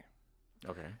party,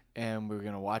 okay. and we were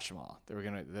gonna watch them all.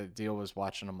 The deal was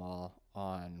watching them all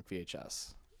on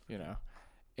VHS, you know,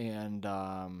 and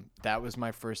that was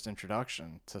my first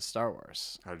introduction to Star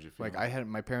Wars. How did you feel? Like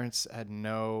my parents had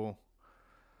no.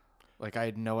 Like, I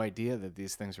had no idea that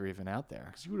these things were even out there.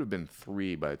 Because you would have been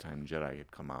 3 by the time Jedi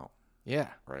had come out, Yeah.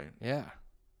 right? Yeah.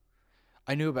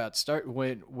 I knew about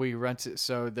when we rented.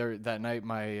 So there that night,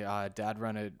 my dad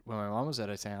rented when my mom was out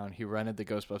of town. He rented the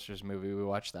Ghostbusters movie. We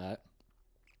watched that,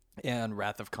 and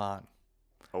Wrath of Khan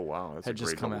Oh wow, that's had a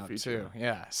just great come double out feature. too.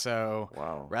 Yeah, so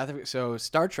Wow. So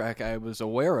Star Trek I was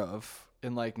aware of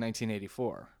in like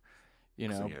 1984, So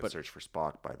know, you had to but search for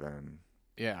Spock by then.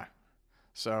 yeah.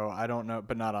 So I don't know,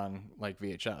 but not on like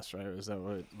VHS, right? Was I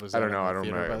that don't know. in I the don't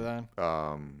theater know. by then?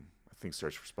 I think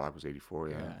Search for Spock was 84.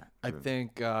 Yeah. Yeah, I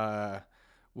think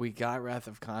we got Wrath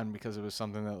of Khan because it was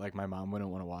something that like my mom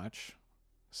wouldn't want to watch.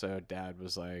 So Dad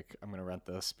was like, "I'm gonna rent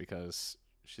this because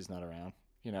she's not around."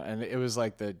 And it was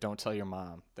like the "Don't tell your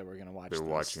mom that we're gonna watch." They were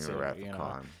this watching the too, Wrath of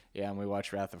Khan. Yeah, and we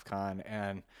watched Wrath of Khan,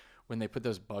 and when they put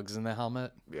those bugs in the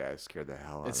helmet, Yeah, it scared the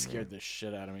hell out of me. it scared the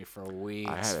shit out of me for weeks.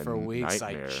 I had a For weeks,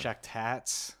 nightmare. I checked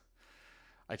hats,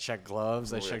 I checked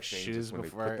gloves, I Remember that checked thing shoes just when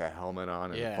before. they put that helmet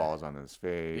on and Yeah. it falls on his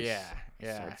face. Yeah,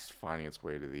 yeah. Starts finding its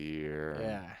way to the ear.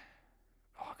 Yeah,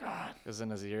 Oh God. because in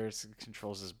his ears, it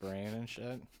controls his brain and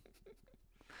shit.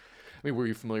 I mean, were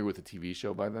you familiar with the TV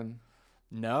show by then?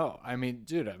 No, I mean,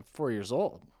 dude, I'm 4 years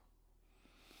old.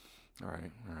 All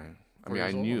right, all right. I 4 mean, I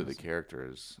years old knew when the this-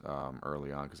 characters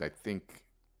I think,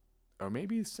 I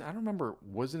don't remember.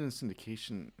 Was it in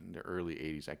syndication in the early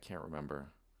 '80s? I can't remember.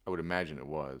 I would imagine it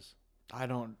was. I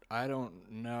don't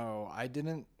know. I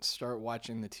didn't start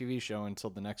watching the TV show until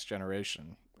The Next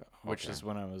Generation, which Okay. is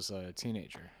when I was a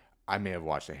teenager. I may have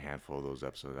watched a handful of those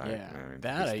episodes.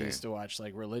 That I used to watch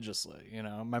like religiously.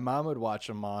 My mom would watch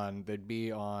them on. They'd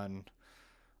be on,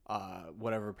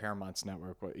 whatever Paramount's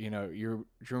network. Do you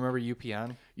remember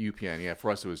UPN? UPN, yeah.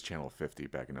 For us, it was Channel 50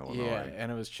 back in Illinois. Yeah,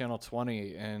 and it was Channel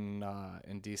 20 in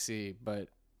DC, but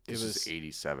This it was is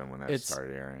 '87 when that it's-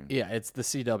 started airing. Yeah, it's the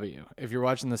CW. If you're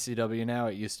watching the CW now,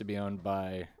 it used to be owned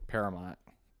by Paramount.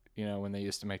 When they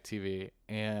used to make TV,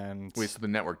 and Wait, so the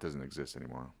network doesn't exist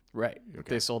anymore? right, Okay.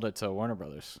 they sold it to Warner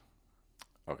Brothers.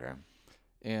 Okay.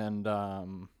 And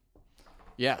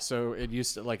yeah, so it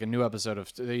used to like a new episode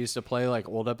of they used to play like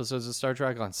old episodes of Star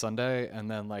Trek on Sunday, and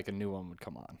then like a new one would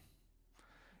come on.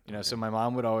 So my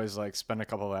mom would always like spend a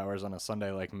couple of hours on a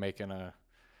Sunday like making a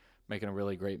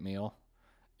really great meal,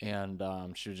 and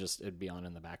it'd be on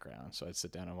in the background, so I'd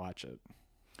sit down and watch it.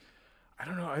 I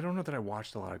don't know. I don't know that I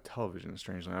watched a lot of television.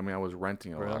 Strangely, I mean, I was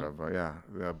renting a lot Really?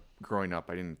 of. Growing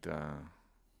up, I didn't. I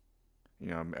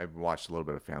watched a little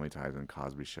bit of Family Ties and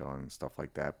Cosby Show and stuff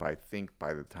like that. But I think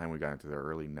by the time we got into the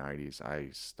early '90s,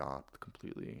 I stopped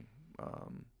completely.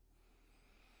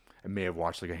 I may have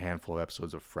watched like a handful of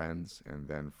episodes of Friends, and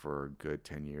then for a good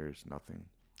 10 years, nothing.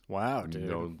 Wow,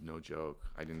 dude. No joke.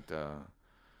 I didn't.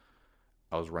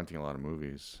 I was renting a lot of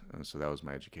movies, and so that was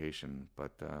my education.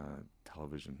 But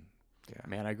television, yeah.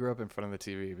 Man, I grew up in front of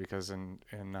the TV because in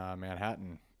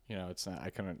Manhattan, it's not. I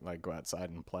couldn't like go outside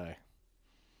and play.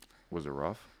 Was it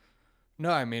rough?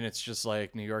 No, I mean it's just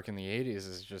like New York in the '80s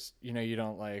is just you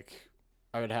don't like.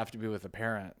 I would have to be with a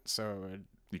parent, so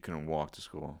You couldn't walk to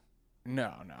school.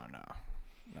 no.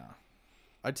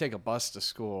 I'd take a bus to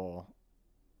school.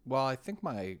 Well, I think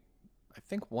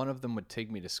one of them would take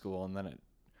me to school, and then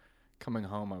coming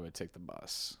home I would take the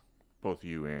bus. Both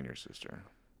you and your sister.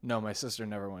 No, my sister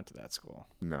never went to that school.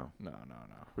 No. No.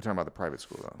 We're talking about the private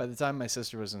school, though. By the time my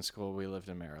sister was in school, we lived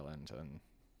in Maryland, and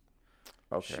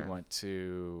Okay. she went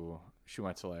to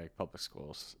like public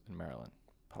schools in Maryland.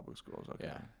 Public schools, okay.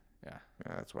 Yeah. Yeah,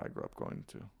 that's what I grew up going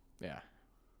to. Yeah.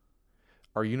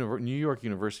 Our New York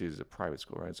University is a private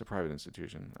school, right? It's a private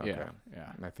institution. Okay.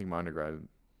 Yeah. And I think my undergrad,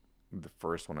 the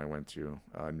first one I went to,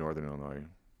 Northern Illinois,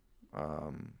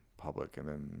 public, and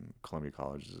then Columbia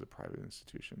College is a private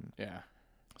institution. Yeah.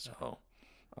 So,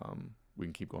 we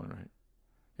can keep going, right?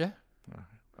 Yeah.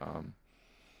 All right.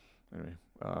 Anyway,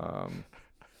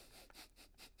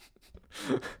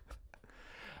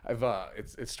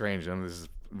 it's strange. And this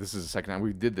is the second time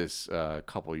we did this a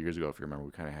couple of years ago. If you remember,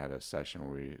 we kind of had a session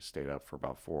where we stayed up for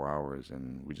about 4 hours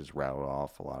and we just rattled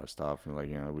off a lot of stuff. And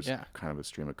it was kind of a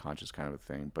stream of conscious kind of a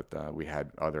thing. But we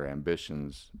had other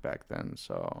ambitions back then,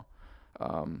 so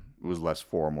it was less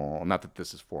formal. Not that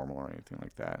this is formal or anything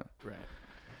like that. Right.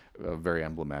 Very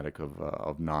emblematic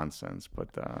of nonsense, but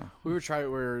We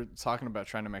were talking about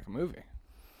trying to make a movie.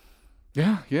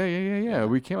 Yeah.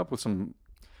 We came up with some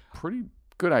pretty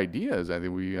good ideas. I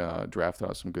think we drafted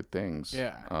out some good things.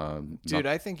 Yeah. Dude,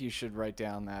 I think you should write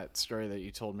down that story that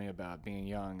you told me about being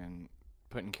young and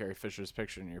putting Carrie Fisher's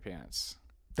picture in your pants.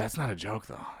 That's not a joke,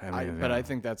 though. I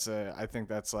think that's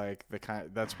like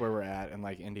that's where we're at in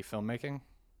like indie filmmaking.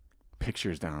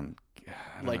 Pictures down.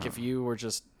 Like if you were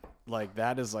just like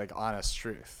that is like honest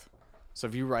truth. So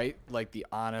if you write like the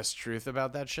honest truth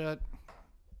about that shit,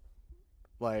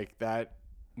 like that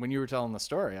when you were telling the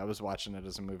story, I was watching it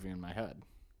as a movie in my head.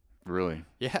 Really?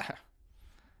 Yeah.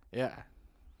 Yeah.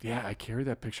 Yeah, I carried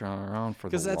that picture around for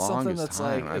the Because that's longest something that's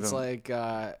time. like, it's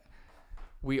like,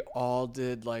 we all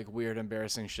did like weird,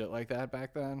 embarrassing shit like that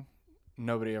back then.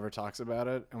 Nobody ever talks about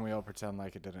it, and we all pretend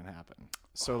like it didn't happen.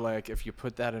 So like, if you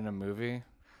put that in a movie,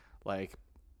 like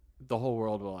the whole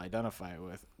world will identify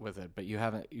with it, but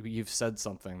you've said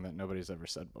something that nobody's ever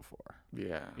said before.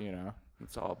 Yeah. You know?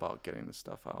 It's all about getting the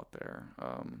stuff out there.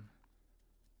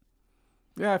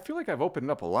 Yeah, I feel like I've opened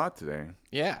up a lot today.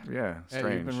 Yeah. Yeah, strange.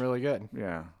 Yeah, you've been really good.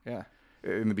 Yeah. Yeah.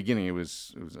 In the beginning, it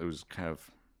was kind of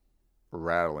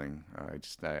rattling.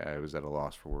 I was at a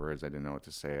loss for words. I didn't know what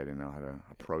to say. I didn't know how to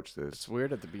approach this. It's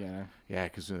weird at the beginning. Yeah,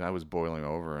 because I was boiling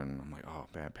over, and I'm like, oh,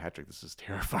 man, Patrick, this is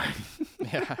terrifying.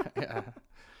 Yeah.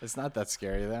 It's not that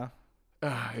scary though.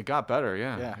 It got better.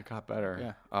 Yeah. It got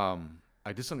better. Yeah.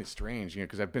 I did something strange,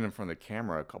 because I've been in front of the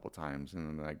camera a couple times,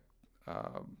 and like,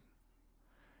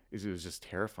 it was just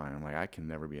terrifying. I'm like, I can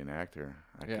never be an actor.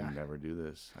 I can never do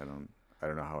this. I don't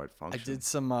know how it I functions. did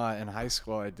some in high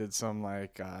school. I did some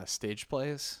like stage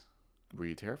plays. Were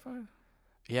you terrified?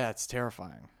 Yeah, it's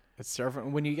terrifying. It's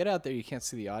terrifying. When you get out there, you can't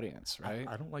see the audience, right?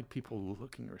 I don't like people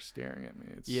looking or staring at me.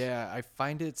 Yeah, I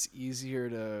find it's easier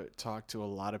to talk to a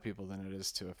lot of people than it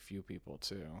is to a few people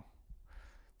too.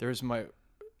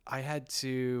 I had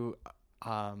to,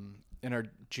 in our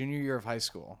junior year of high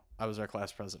school, I was our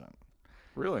class president.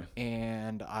 Really?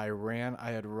 And I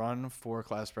had run for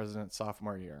class president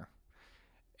sophomore year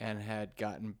and had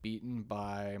gotten beaten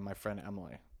by my friend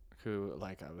Emily, who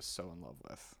like I was so in love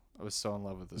with. I was so in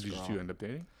love with this girl. Did you two end up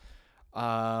dating?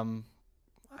 I'd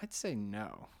say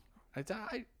no.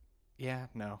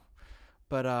 No.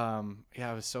 But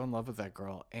I was so in love with that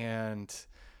girl, and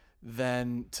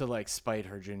then to like spite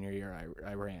her junior year,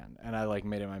 I ran, and I like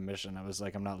made it my mission. I was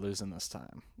like, I'm not losing this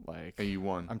time. Like, and you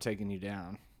won. I'm taking you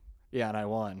down. Yeah, and I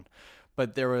won.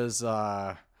 But there was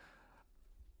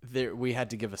we had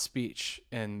to give a speech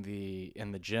in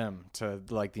the gym to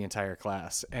like the entire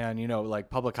class, and like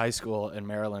public high school in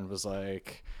Maryland was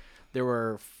like there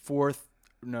were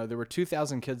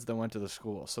 2,000 kids that went to the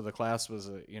school, so the class was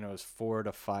it was 400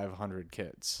 to 500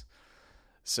 kids.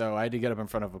 So I had to get up in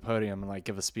front of a podium and like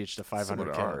give a speech to 500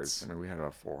 kids. Ours. I mean, we had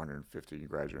about 450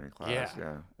 graduating class.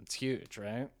 Yeah, it's huge,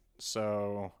 right?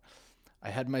 So I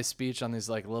had my speech on these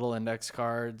like little index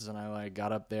cards, and I like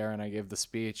got up there and I gave the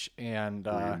speech. And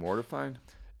were you mortified?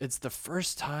 It's the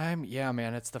first time, yeah,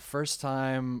 man. It's the first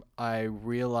time I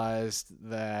realized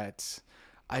that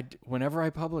whenever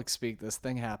I public speak, this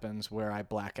thing happens where I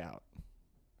black out.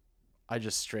 I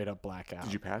just straight up black out.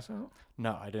 Did you pass out?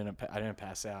 No, I didn't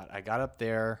pass out. I got up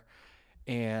there,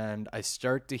 and I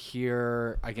can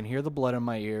hear the blood in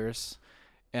my ears,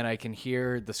 and I can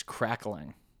hear this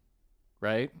crackling,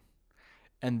 right?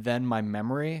 And then my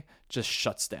memory just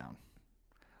shuts down.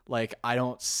 Like, I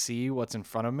don't see what's in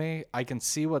front of me. I can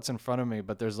see what's in front of me,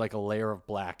 but there's like a layer of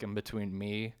black in between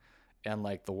me and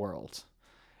like the world.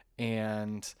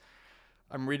 And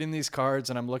I'm reading these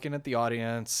cards, and I'm looking at the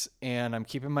audience, and I'm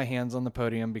keeping my hands on the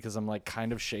podium because I'm like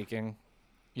kind of shaking,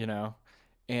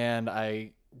 and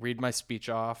I read my speech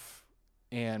off,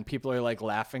 and people are like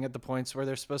laughing at the points where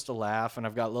they're supposed to laugh. And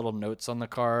I've got little notes on the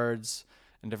cards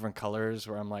in different colors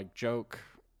where I'm like, joke,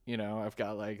 I've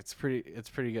got like, it's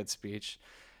pretty good speech.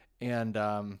 And,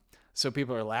 so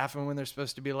people are laughing when they're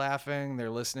supposed to be laughing. They're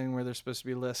listening where they're supposed to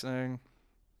be listening.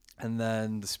 And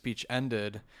then the speech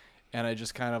ended, and I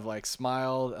just kind of like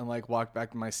smiled and like walked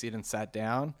back to my seat and sat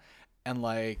down, and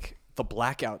like the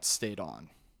blackout stayed on.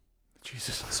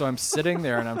 Jesus. So I'm sitting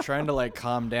there and I'm trying to like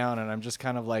calm down, and I'm just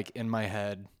kind of like in my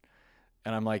head,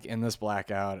 and I'm like in this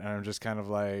blackout, and I'm just kind of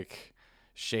like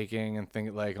shaking and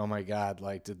thinking like, oh my God,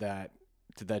 like did that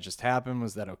just happen?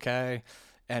 Was that okay?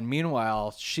 And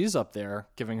meanwhile, she's up there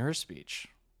giving her speech,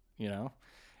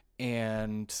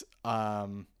 and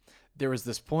there was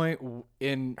this point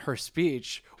in her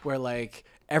speech where like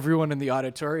everyone in the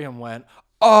auditorium went,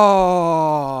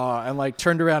 oh, and like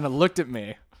turned around and looked at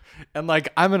me, and like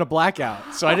I'm in a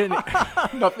blackout. So I didn't,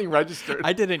 nothing registered.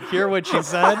 I didn't hear what she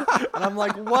said. And I'm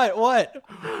like, what?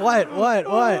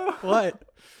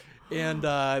 And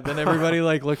then everybody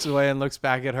like looks away and looks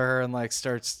back at her and like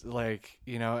starts like,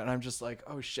 and I'm just like,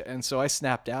 oh shit. And so I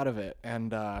snapped out of it.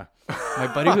 And my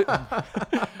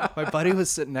buddy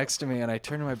was sitting next to me, and I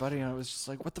turned to my buddy and I was just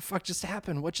like, what the fuck just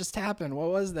happened? What just happened? What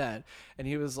was that? And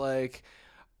he was like,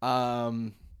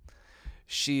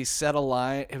 she said a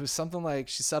line. It was something like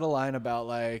she said a line about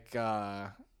like,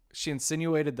 she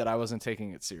insinuated that I wasn't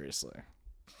taking it seriously.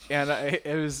 And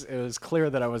it was clear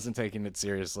that I wasn't taking it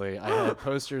seriously. I had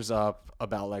posters up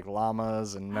about like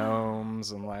llamas and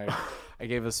gnomes, and like I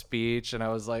gave a speech, and I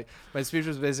was like, my speech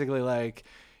was basically like,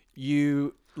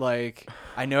 you like,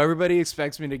 I know everybody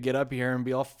expects me to get up here and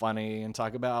be all funny and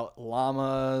talk about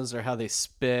llamas or how they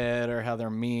spit or how they're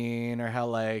mean or how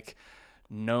like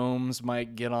gnomes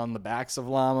might get on the backs of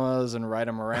llamas and ride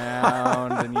them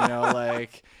around and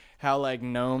like how like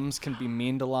gnomes can be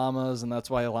mean to llamas and that's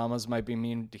why llamas might be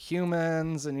mean to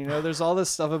humans and there's all this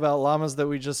stuff about llamas that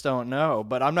we just don't know,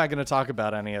 but I'm not going to talk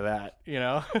about any of that.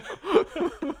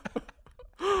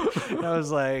 I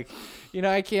was like,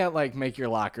 I can't like make your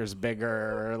lockers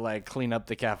bigger or like clean up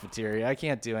the cafeteria. I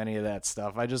can't do any of that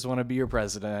stuff. I just want to be your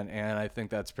president, and I think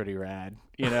that's pretty rad,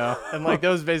 And like that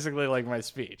was basically like my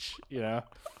speech,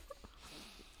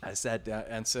 I sat down,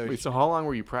 and so Wait, so how long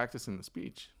were you practicing the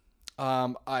speech?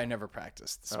 I never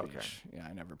practiced the speech. Okay. Yeah,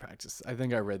 I never practiced. I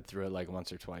think I read through it like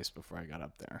once or twice before I got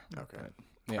up there. Okay.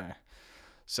 But, yeah.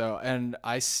 So, and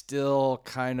I still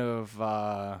kind of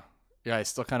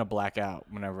black out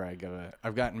whenever I give it.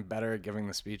 I've gotten better at giving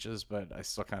the speeches, but I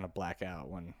still kind of black out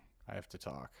when I have to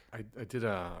talk. I did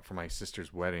for my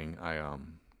sister's wedding. I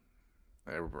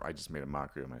just made a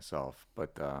mockery of myself,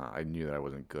 but I knew that I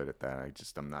wasn't good at that.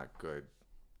 I'm not good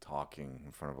talking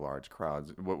in front of large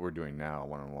crowds. What we're doing now,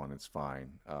 one-on-one, it's fine,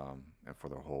 and for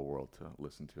the whole world to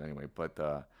listen to anyway.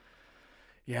 But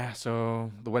yeah,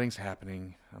 so the wedding's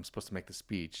happening. I'm supposed to make the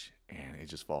speech, and it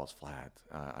just falls flat.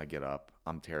 I get up.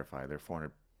 I'm terrified. There are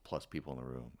 400 plus people in the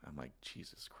room. I'm like,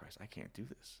 Jesus Christ, I can't do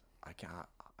this. I can't.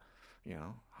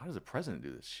 How does a president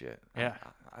do this shit? Yeah,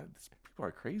 people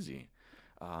are crazy.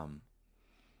 So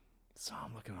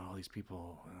I'm looking at all these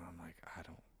people, and I'm like,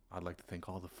 I'd like to thank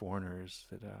all the foreigners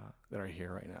that are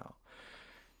here right now.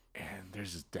 And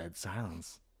there's this dead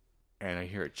silence, and I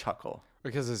hear a chuckle.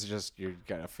 Because it's just you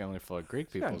got a family full of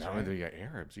Greek people. Yeah, right? You got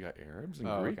Arabs. You got Arabs and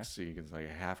Oh, Greeks. okay. So you can like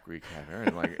half Greek, half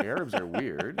Arab. Like Arabs are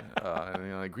weird,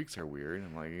 and like Greeks are weird.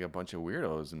 And like you got a bunch of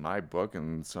weirdos in my book,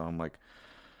 and so I'm like,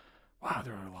 wow,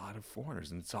 there are a lot of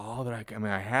foreigners, and it's all that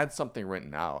I had something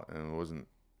written out, and it wasn't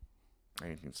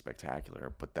anything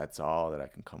spectacular, but that's all that I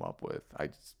can come up with. I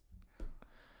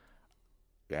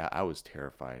was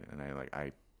terrified, and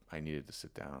I needed to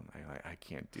sit down. I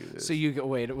can't do this. So you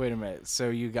wait a minute. So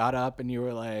you got up and you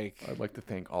were like, I'd like to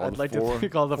thank all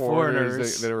the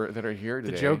foreigners that are here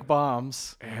today. The joke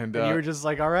bombs, and you were just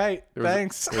like, all right,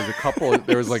 thanks. There was a couple.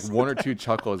 There was like one or two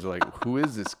chuckles. Like, who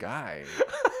is this guy?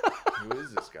 Who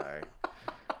is this guy?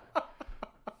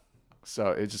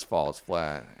 So it just falls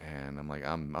flat, and I'm like,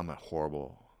 I'm a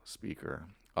horrible speaker.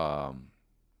 So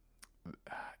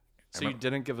you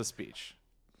didn't give a speech.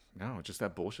 No, just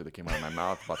that bullshit that came out of my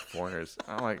mouth about the foreigners.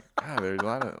 I'm like, there's a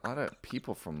lot of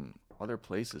people from other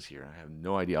places here. I have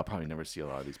no idea. I'll probably never see a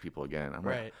lot of these people again. I'm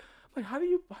like, how do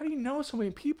you know so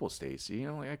many people, Stacy?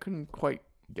 I couldn't quite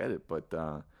get it, but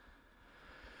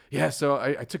yeah. So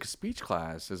I took a speech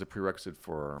class as a prerequisite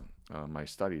for my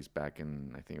studies back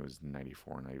in, I think it was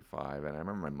 94, 95, and I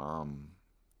remember my mom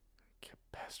kept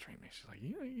pestering me. She's like,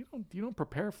 you don't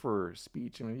prepare for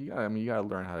speech. You gotta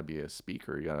learn how to be a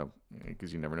speaker. You gotta,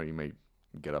 because you never know, you may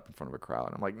get up in front of a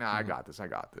crowd. I'm like, nah, I got this.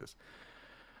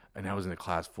 And I was in a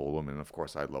class full of women. Of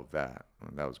course, I loved that.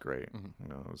 That was great.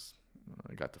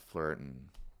 I got to flirt, and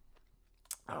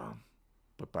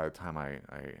but by the time I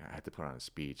had to put on a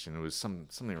speech, and it was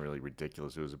something really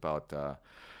ridiculous. It was about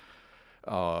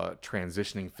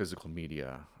transitioning physical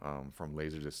media from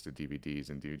Laserdiscs to DVDs,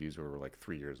 and DVDs were like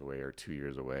 3 years away or 2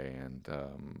 years away, and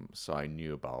so I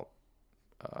knew about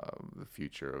the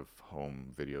future of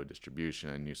home video distribution.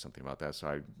 I knew something about that, so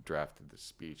I drafted the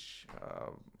speech.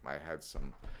 I had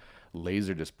some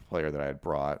Laserdisc player that I had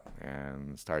brought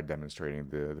and started demonstrating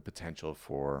the potential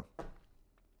for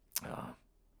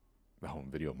the home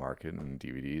video market and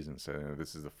DVDs, and so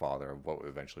this is the father of what would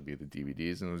eventually be the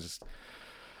DVDs. And it was just,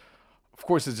 of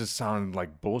course, it just sounded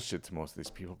like bullshit to most of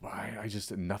these people, but I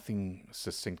just, nothing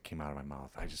succinct came out of my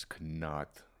mouth. I just could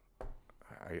not.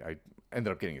 I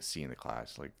ended up getting a C in the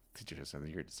class. Like, teacher just said,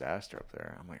 "You're a disaster up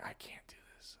there." I'm like, I can't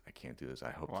do this. I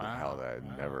hope to hell that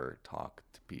I'd never talk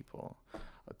to people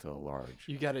to a large.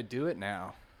 You got to do it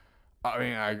now. I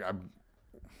mean, I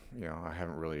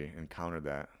haven't really encountered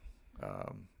that.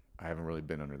 I haven't really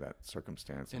been under that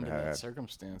circumstance.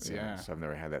 Yeah. So I've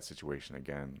never had that situation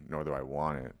again, nor do I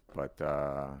want it. But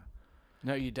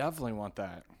no, you definitely want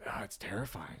that. It's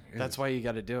terrifying. That's why you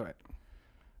got to do it.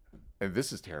 And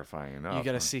this is terrifying enough. You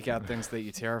got to seek out things that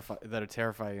are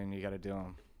terrifying, and you got to do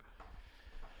them.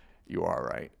 You are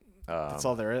right. That's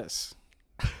all there is.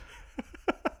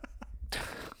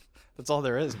 That's all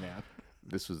there is, man.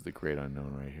 This was the great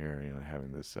unknown right here.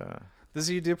 Having this.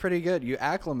 You do pretty good. You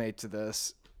acclimate to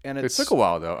this, and it took a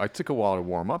while though. I took a while to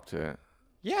warm up to it.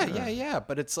 Yeah.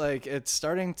 But it's like it's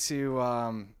starting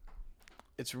to.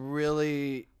 It's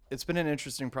been an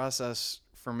interesting process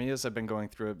for me as I've been going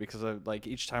through it because like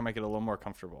each time I get a little more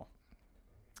comfortable.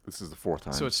 This is the fourth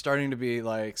time. So it's starting to be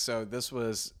like,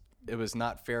 it was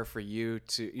not fair for you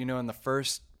to, in the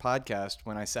first podcast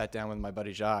when I sat down with my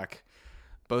buddy Jacques,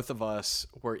 both of us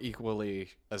were equally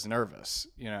as nervous,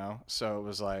 So it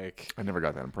was like, I never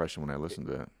got that impression when I listened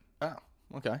to it. oh,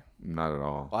 okay. Not at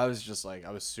all. Well, I was just like,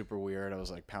 I was super weird. I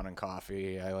was like pounding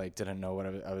coffee. I like didn't know what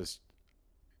I was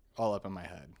all up in my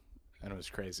head, and it was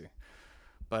crazy.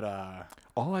 But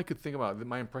all I could think about,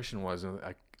 my impression was,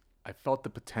 I felt the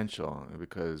potential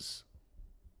because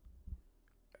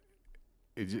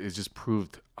it just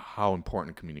proved how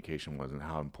important communication was and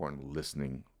how important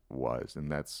listening was,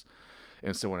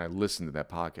 and so when I listened to that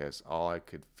podcast, all I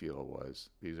could feel was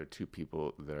these are two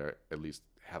people that are, at least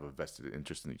have a vested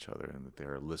interest in each other, and that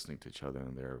they're listening to each other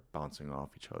and they're bouncing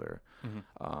off each other.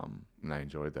 And I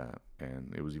enjoyed that,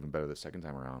 and it was even better the second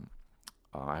time around.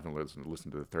 I haven't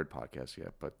listened to the third podcast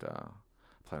yet, but I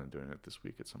plan on doing it this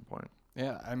week at some point.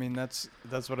 yeah, I mean that's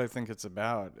what I think it's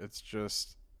about. It's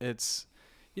just it's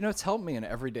helped me in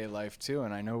everyday life too.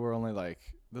 And I know we're only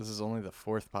this is only the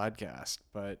fourth podcast,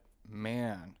 but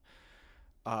man,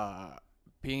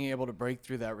 being able to break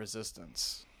through that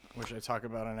resistance, which I talk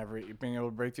about being able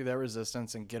to break through that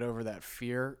resistance and get over that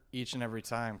fear each and every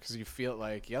time. Cause you feel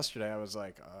like yesterday I was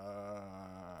like,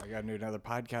 I got to do another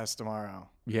podcast tomorrow.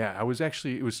 Yeah, it was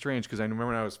strange because I remember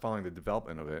when I was following the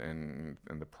development of it and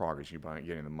the progress you by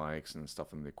getting the mics and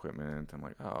stuff and the equipment. I'm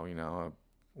like, oh, I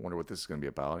wonder what this is going to be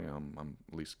about. I'm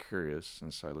at least curious.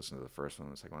 And so I listened to the first one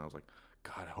and the second one. I was like,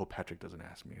 God, I hope Patrick doesn't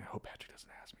ask me.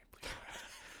 Please.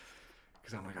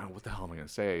 Because I'm like, oh, what the hell am I going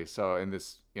to say? So in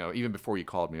this, even before you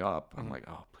called me up, I'm like,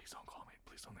 oh, please don't call me.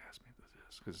 Please don't ask me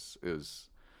this. Because it was...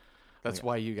 That's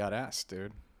why you got asked,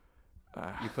 dude.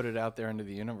 You put it out there into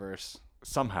the universe.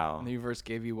 Somehow. And the universe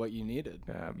gave you what you needed.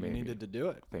 Yeah, maybe. You needed to do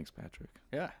it. Thanks, Patrick.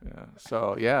 Yeah. Yeah.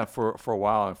 So, yeah, for a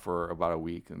while, and for about a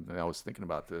week, and I was thinking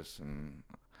about this, and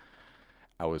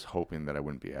I was hoping that I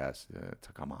wouldn't be asked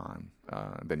to come on.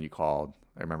 Then you called.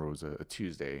 I remember it was a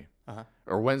Tuesday.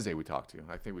 Or Wednesday we talked to.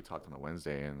 I think we talked on a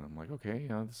Wednesday, and I'm like, okay,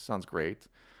 this sounds great.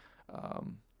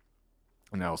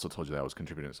 And I also told you that I was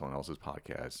contributing to someone else's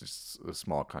podcast. Just a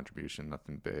small contribution,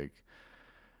 nothing big.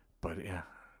 But, yeah.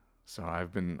 So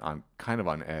I've been kind of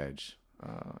on edge,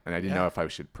 and I didn't know if I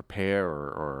should prepare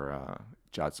or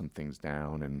jot some things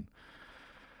down.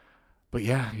 But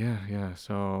yeah.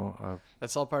 So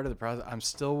that's all part of the process. I'm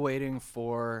still waiting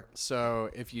for. So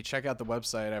if you check out the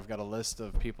website, I've got a list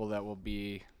of people that will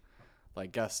be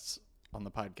like guests on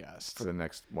the podcast for the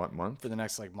next month. For the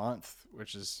next month,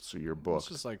 which is so your book.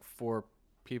 It's just 4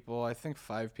 people, I think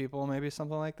 5 people, maybe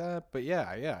something like that. But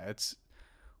yeah, it's.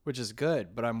 Which is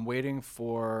good, but I'm waiting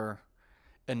for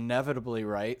inevitably,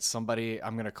 right? I'm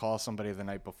going to call somebody the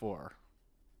night before.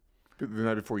 The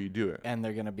night before you do it. And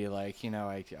they're going to be like,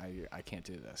 I can't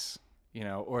do this,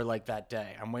 or like that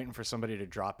day. I'm waiting for somebody to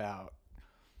drop out.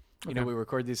 We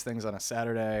record these things on a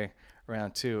Saturday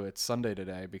around 2. It's Sunday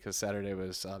today because Saturday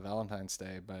was Valentine's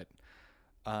Day. But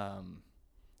I'm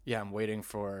waiting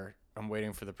for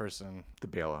the person to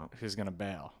bail out who's going to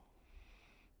bail.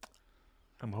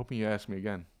 I'm hoping you ask me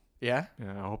again. Yeah?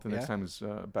 Yeah, I hope the next time is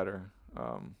better.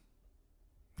 I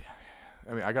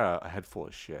mean, I got a head full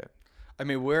of shit. I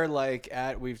mean, we're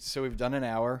we've done an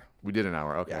hour. We did an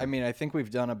hour, okay. I mean, I think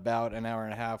we've done about an hour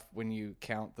and a half when you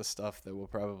count the stuff that we'll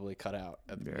probably cut out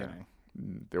at the beginning.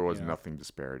 There was nothing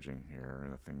disparaging here or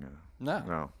nothing.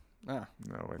 No.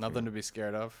 Nothing to be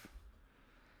scared of.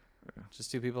 Yeah.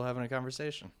 Just 2 people having a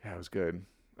conversation. Yeah, it was good.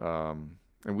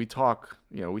 And we talk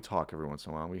every once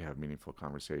in a while. We have meaningful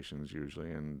conversations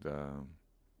usually, and I'm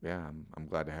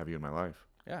glad to have you in my life.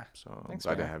 Yeah. So Thanks, I'm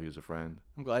glad man. to have you as a friend.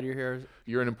 I'm glad you're here.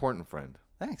 You're an important friend.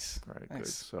 Thanks. All right,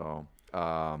 Thanks. good. So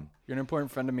you're an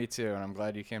important friend to me too, and I'm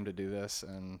glad you came to do this.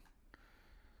 And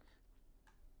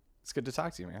it's good to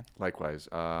talk to you, man. Likewise.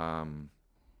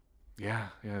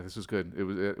 This was good.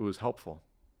 It was helpful.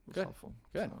 Good. Helpful.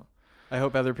 Good. So. I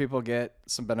hope other people get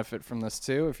some benefit from this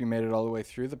too. If you made it all the way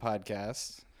through the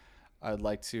podcast, I'd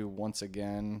like to once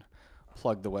again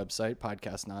plug the website,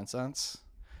 Podcast Nonsense.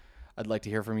 I'd like to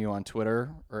hear from you on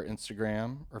Twitter or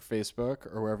Instagram or Facebook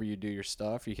or wherever you do your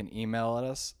stuff. You can email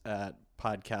us at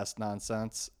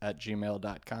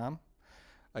podcastnonsense@gmail.com.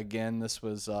 Again, this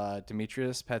was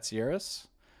Demetrius Patsieris,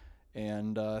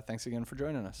 and thanks again for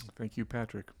joining us. Thank you,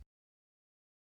 Patrick.